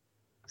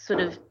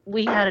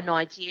we had an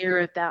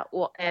idea about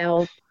what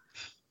our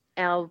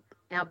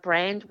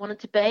brand wanted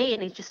to be,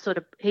 and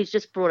he's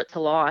just brought it to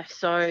life.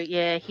 So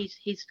yeah, he's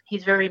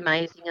very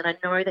amazing, and I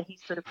know that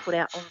he's sort of put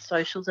out on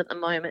socials at the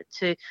moment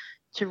to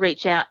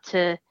reach out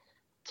to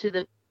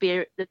the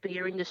beer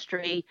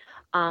industry,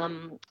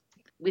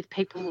 with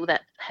people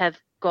that have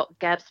got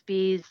Gabs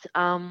beers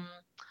in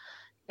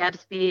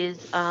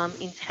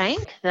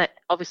tank that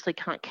obviously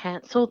can't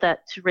cancel,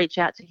 that to reach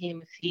out to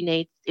him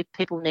if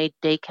people need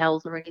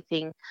decals or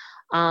anything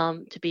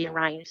to be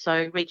arranged.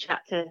 So reach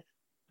out to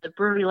the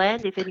Brewery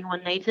Land. If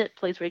anyone needs it,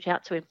 please reach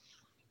out to him.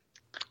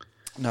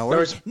 No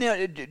worries.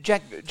 Now,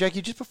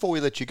 Jackie, just before we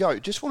let you go,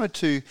 just wanted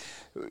to,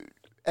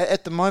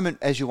 at the moment,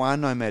 as you are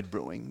Nomad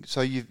Brewing,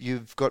 so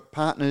you've got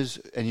partners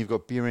and you've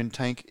got beer in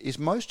tank. Is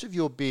most of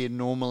your beer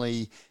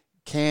normally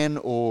can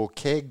or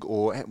keg,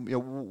 or, you know,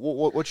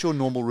 what's your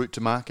normal route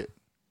to market?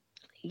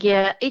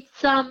 Yeah,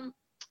 it's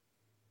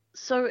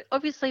so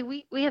obviously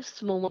we have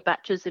smaller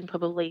batches than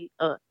probably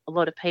a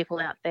lot of people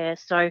out there.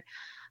 So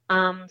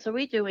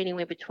we do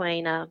anywhere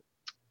between a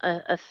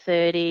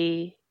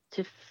 30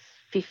 to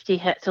 50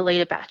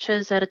 hectoliter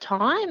batches at a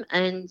time,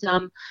 and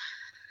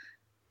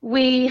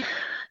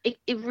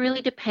it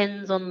really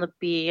depends on the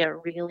beer,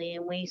 really,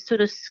 and we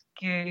sort of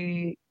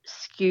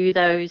skew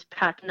those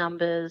pack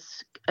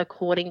numbers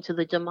according to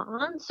the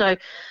demand. So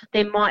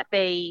there might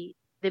be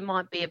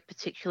a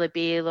particular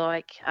beer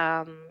like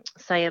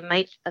say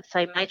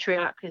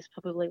Matriarch is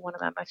probably one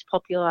of our most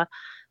popular.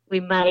 We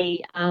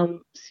may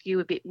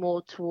skew a bit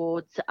more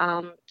towards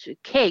to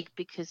keg,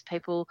 because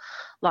people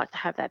like to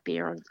have that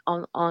beer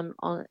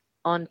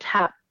on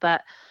tap.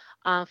 But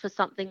for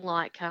something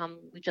like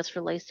we just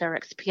released our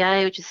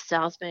XPA, which is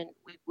Salesman,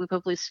 we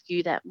probably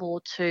skew that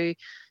more to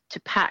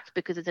pack,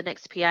 because it's an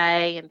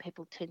XPA and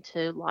people tend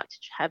to like to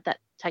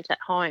take that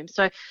home.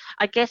 So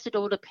I guess it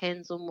all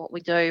depends on what we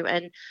do,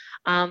 and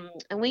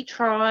we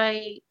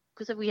try,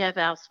 because we have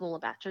our smaller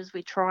batches,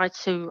 we try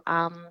to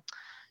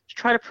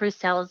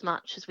pre-sell as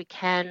much as we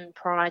can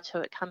prior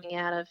to it coming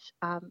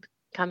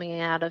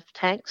out of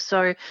tanks.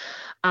 So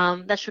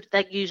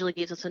that usually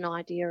gives us an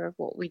idea of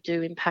what we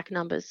do in pack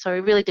numbers. So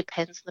it really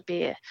depends on the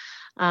beer.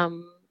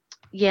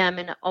 Yeah, I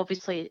mean,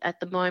 obviously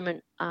at the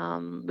moment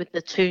with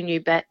the two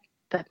new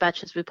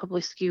batches, we probably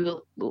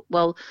skew,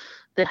 well,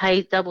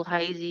 the double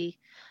hazy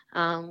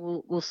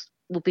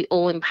will be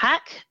all in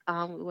pack.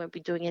 We won't be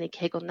doing any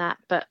keg on that,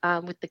 but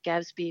with the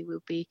Gabs beer,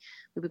 we'll be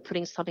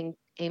putting something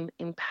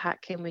in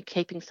pack, and we're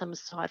keeping some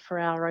aside for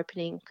our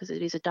opening, because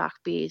it is a dark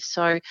beer.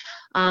 So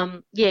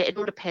yeah, it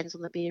all depends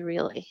on the beer,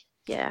 really.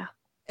 Yeah.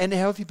 And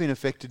how have you been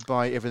affected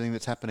by everything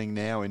that's happening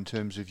now in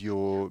terms of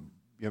your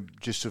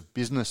just of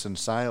business and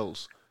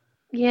sales?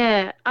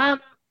 Yeah,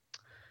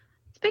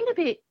 it's been a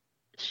bit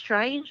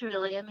strange,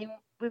 really. I mean,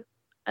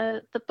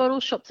 the bottle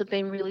shops have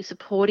been really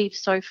supportive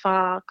so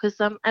far because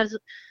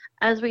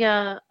as we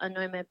are a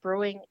Nomad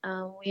Brewing,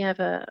 we have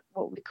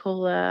what we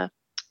call the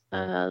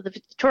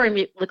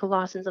Victorian liquor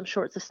license. I'm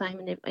sure it's the same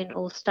in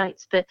all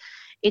states, but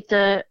it's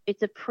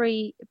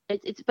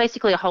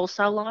basically a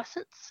wholesale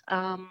license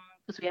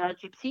because we are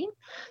gypsy.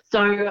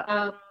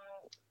 So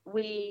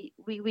we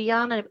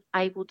aren't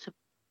able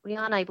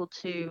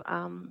to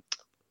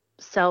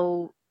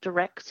sell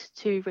direct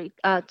to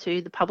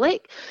the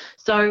public.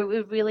 So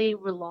we're really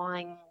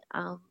relying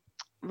on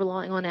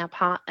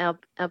our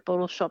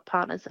bottle shop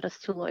partners that are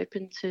still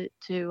open to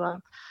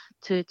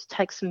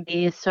take some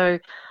beer. So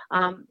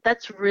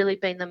that's really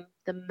been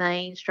the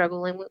main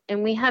struggle,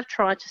 and we have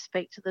tried to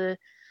speak to the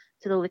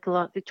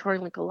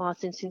Victorian liquor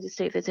licensing to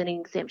see if there's any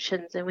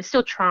exemptions, and we're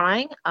still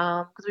trying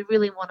because we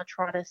really want to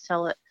try to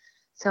sell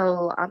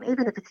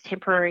even if it's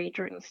temporary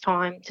during this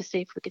time to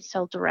see if we can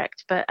sell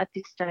direct. But at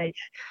this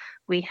stage,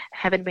 we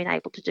haven't been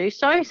able to do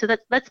so. So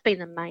that's been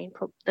the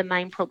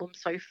main problem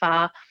so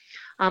far.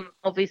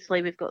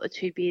 Obviously, we've got the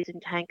 2 beers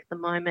in tank at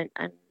the moment,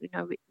 and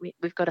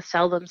we've got to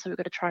sell them. So we've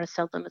got to try to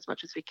sell them as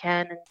much as we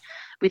can. And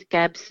with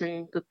Gabs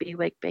and Good Beer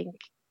Week being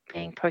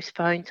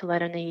postponed to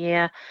later in the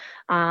year,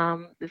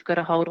 we've got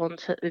to hold on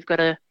to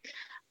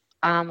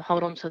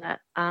that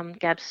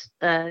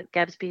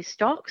Gabs beer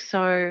stock.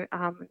 So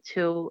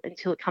until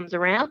it comes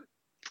around.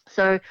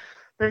 So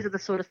those are the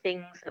sort of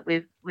things that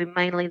we're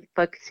mainly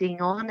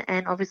focusing on,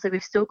 and obviously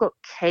we've still got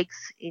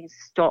kegs in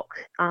stock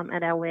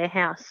at our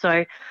warehouse.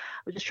 So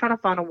we're just trying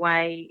to find a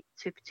way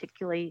to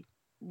particularly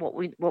what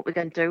we're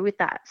going to do with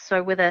that.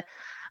 So whether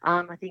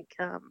I think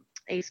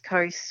East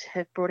Coast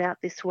have brought out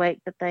this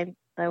week that they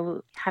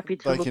were happy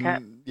to look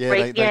at.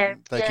 They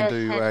can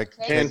do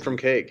can from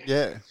keg.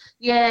 Yeah.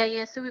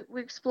 So we're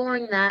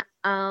exploring that.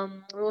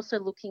 We're also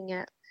looking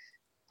at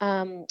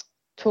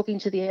talking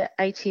to the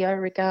ATO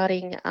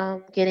regarding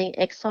getting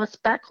excise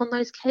back on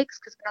those kegs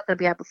because we're not going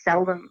to be able to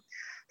sell them.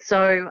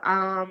 So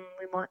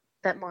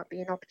that might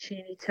be an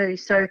opportunity too.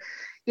 So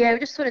yeah, we're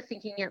just sort of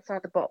thinking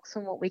outside the box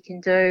on what we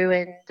can do.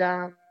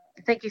 And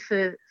thank you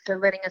for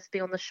letting us be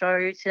on the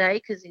show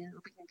today because we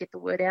can get the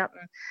word out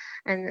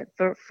and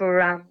for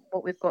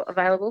what we've got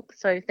available.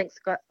 So thanks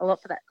a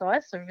lot for that,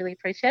 guys. I really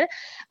appreciate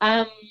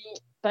it.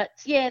 But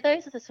yeah,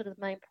 those are the sort of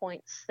main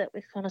points that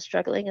we're kind of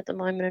struggling at the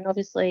moment, and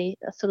obviously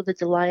sort of the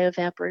delay of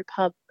our brew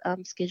pub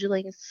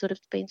scheduling has sort of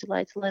been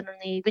delayed to later in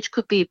the year, which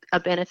could be a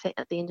benefit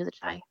at the end of the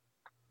day.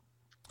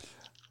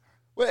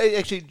 Well,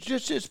 actually,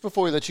 just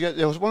before we let you go,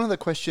 there was one other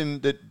question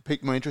that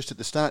piqued my interest at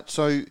the start.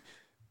 So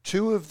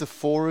 2 of the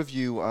 4 of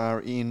you are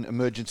in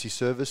emergency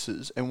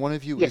services, and one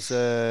of you is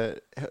a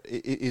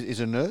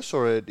nurse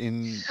or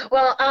in.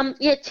 Well,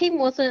 Tim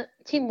wasn't.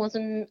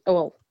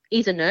 Well,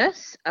 he's a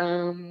nurse.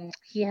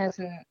 He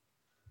hasn't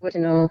worked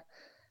in a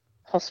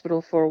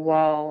hospital for a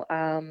while.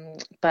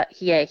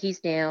 But yeah,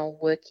 he's now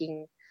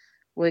working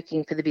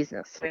for the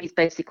business. So he's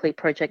basically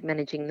project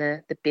managing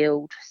the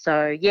build.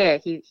 So yeah,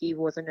 he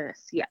was a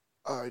nurse. Yeah.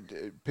 I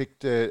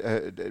picked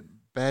a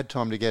bad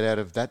time to get out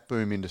of that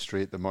boom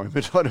industry at the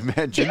moment, I'd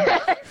imagine.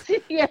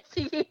 Yes,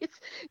 he is.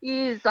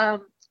 He is.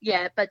 But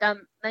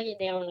they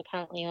now are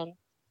currently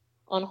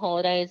on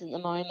holidays at the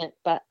moment.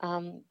 But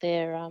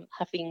they're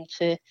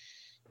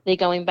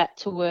going back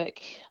to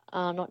work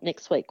not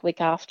next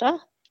week after.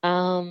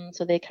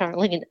 So they're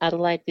currently in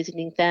Adelaide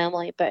visiting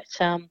family. But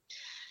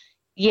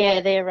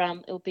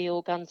it'll be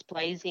all guns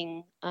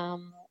blazing.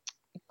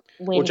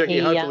 Well, Jackie,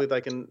 hopefully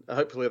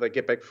they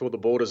get back before the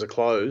borders are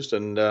closed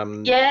and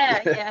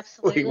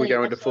absolutely. we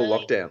go into full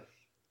lockdown.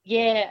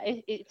 Yeah,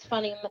 it's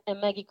funny. And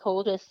Maggie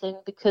called us, and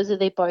because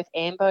they're both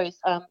Ambos,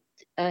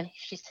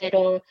 she said,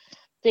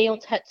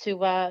 Dion's had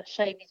to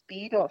shave his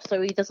beard off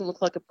so he doesn't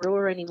look like a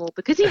brewer anymore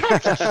because he had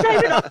to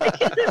shave it off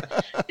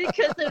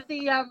because of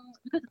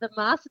the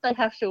mask that they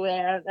have to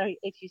wear. I don't know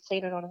if you've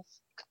seen it on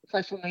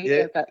social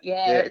media, but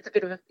it's a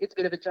bit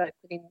of a joke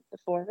within the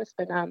 4 of us.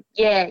 But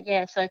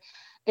so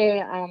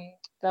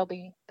they'll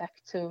be back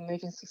to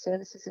emergency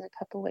services in a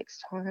couple of weeks'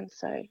 time.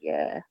 So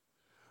yeah.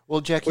 Well,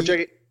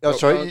 Jackie. Oh,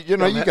 sorry. You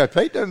go,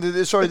 Pete.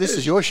 Sorry, this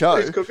is your show.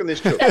 Who's cooking this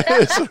show?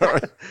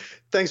 Sorry.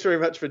 Thanks very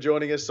much for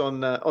joining us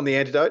on the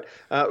Antidote.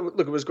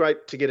 Look, it was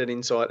great to get an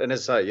insight. And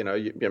as I say,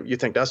 you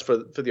thanked us for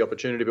the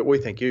opportunity, but we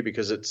thank you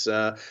because it's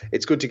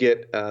good to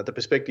get the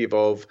perspective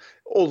of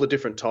all the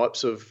different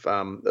types of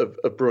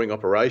brewing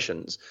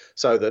operations,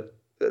 so that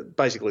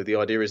basically the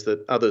idea is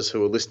that others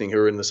who are listening who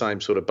are in the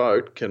same sort of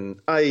boat can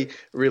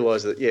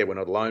realise that we're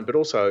not alone, but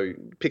also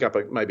pick up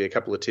maybe a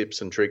couple of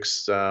tips and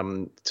tricks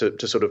to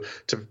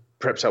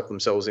perhaps help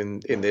themselves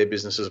in their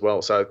business as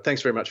well. So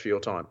thanks very much for your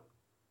time.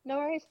 No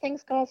worries.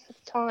 Thanks, guys, for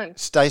the time.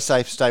 Stay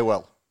safe. Stay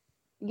well.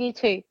 You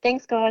too.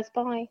 Thanks, guys.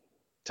 Bye.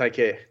 Take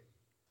care.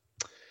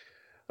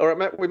 All right,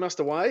 Matt, we must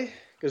away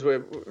because we're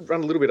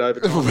running a little bit over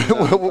time.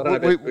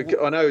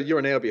 I know you're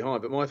an hour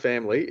behind, but my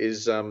family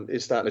is starting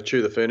to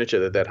chew the furniture.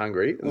 They're that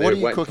hungry. What are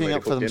you cooking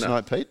up for them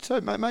tonight, Pete? So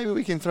maybe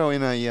we can throw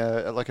in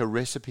a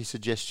recipe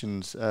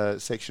suggestions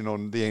section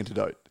on the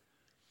Antidote.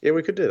 Yeah,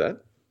 we could do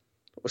that.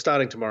 We're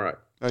starting tomorrow.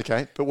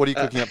 Okay, but what are you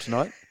cooking up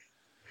tonight?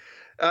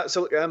 As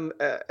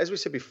we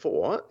said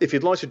before, if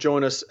you'd like to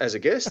join us as a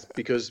guest,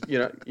 because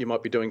you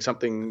might be doing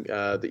something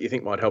that you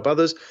think might help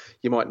others,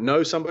 you might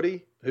know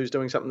somebody who's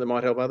doing something that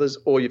might help others,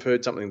 or you've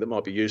heard something that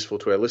might be useful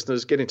to our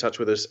listeners, get in touch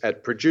with us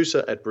at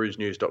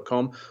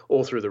producer@bruisenews.com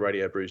or through the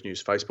Radio Bruise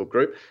News Facebook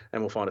group,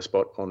 and we'll find a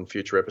spot on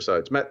future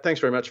episodes. Matt,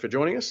 thanks very much for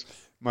joining us.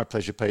 My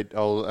pleasure, Pete.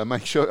 I'll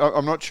make sure.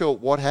 I'm not sure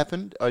what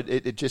happened.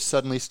 It just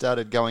suddenly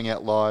started going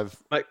out live.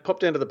 Mate, pop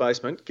down to the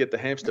basement, get the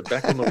hamster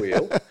back on the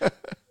wheel.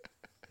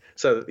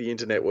 So that the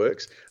internet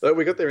works. Look,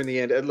 we got there in the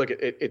end, and look,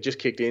 it just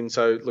kicked in.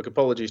 So, look,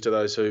 apologies to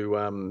those who,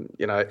 and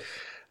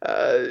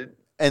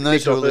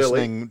those who are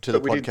listening to the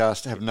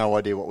podcast have no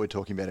idea what we're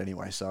talking about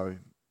anyway. So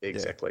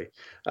exactly.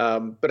 Yeah.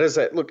 But as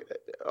that, look,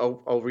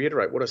 I'll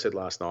reiterate what I said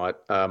last night.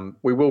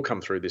 We will come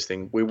through this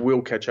thing. We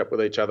will catch up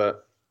with each other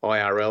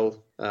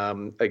IRL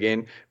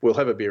again. We'll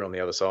have a beer on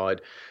the other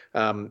side.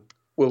 Our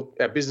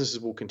businesses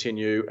will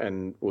continue,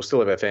 and we'll still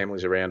have our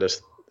families around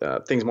us.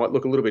 Things might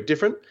look a little bit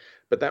different,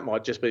 but that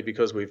might just be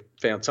because we've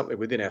found something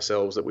within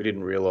ourselves that we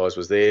didn't realise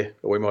was there,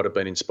 or we might have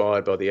been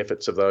inspired by the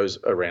efforts of those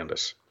around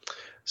us.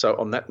 So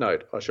on that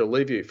note, I shall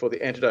leave you for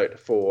the antidote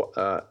for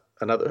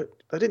another.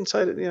 I didn't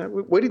say that,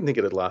 we didn't think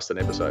it'd last an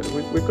episode.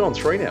 We've gone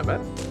 3 now,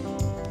 Matt.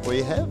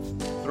 We have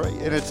 3,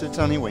 and it's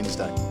only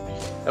Wednesday.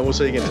 And we'll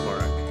see you again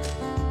tomorrow.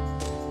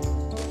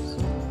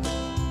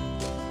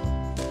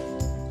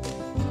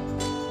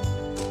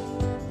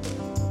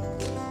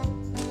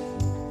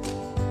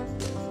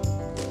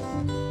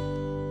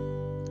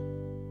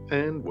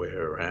 And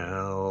we're out.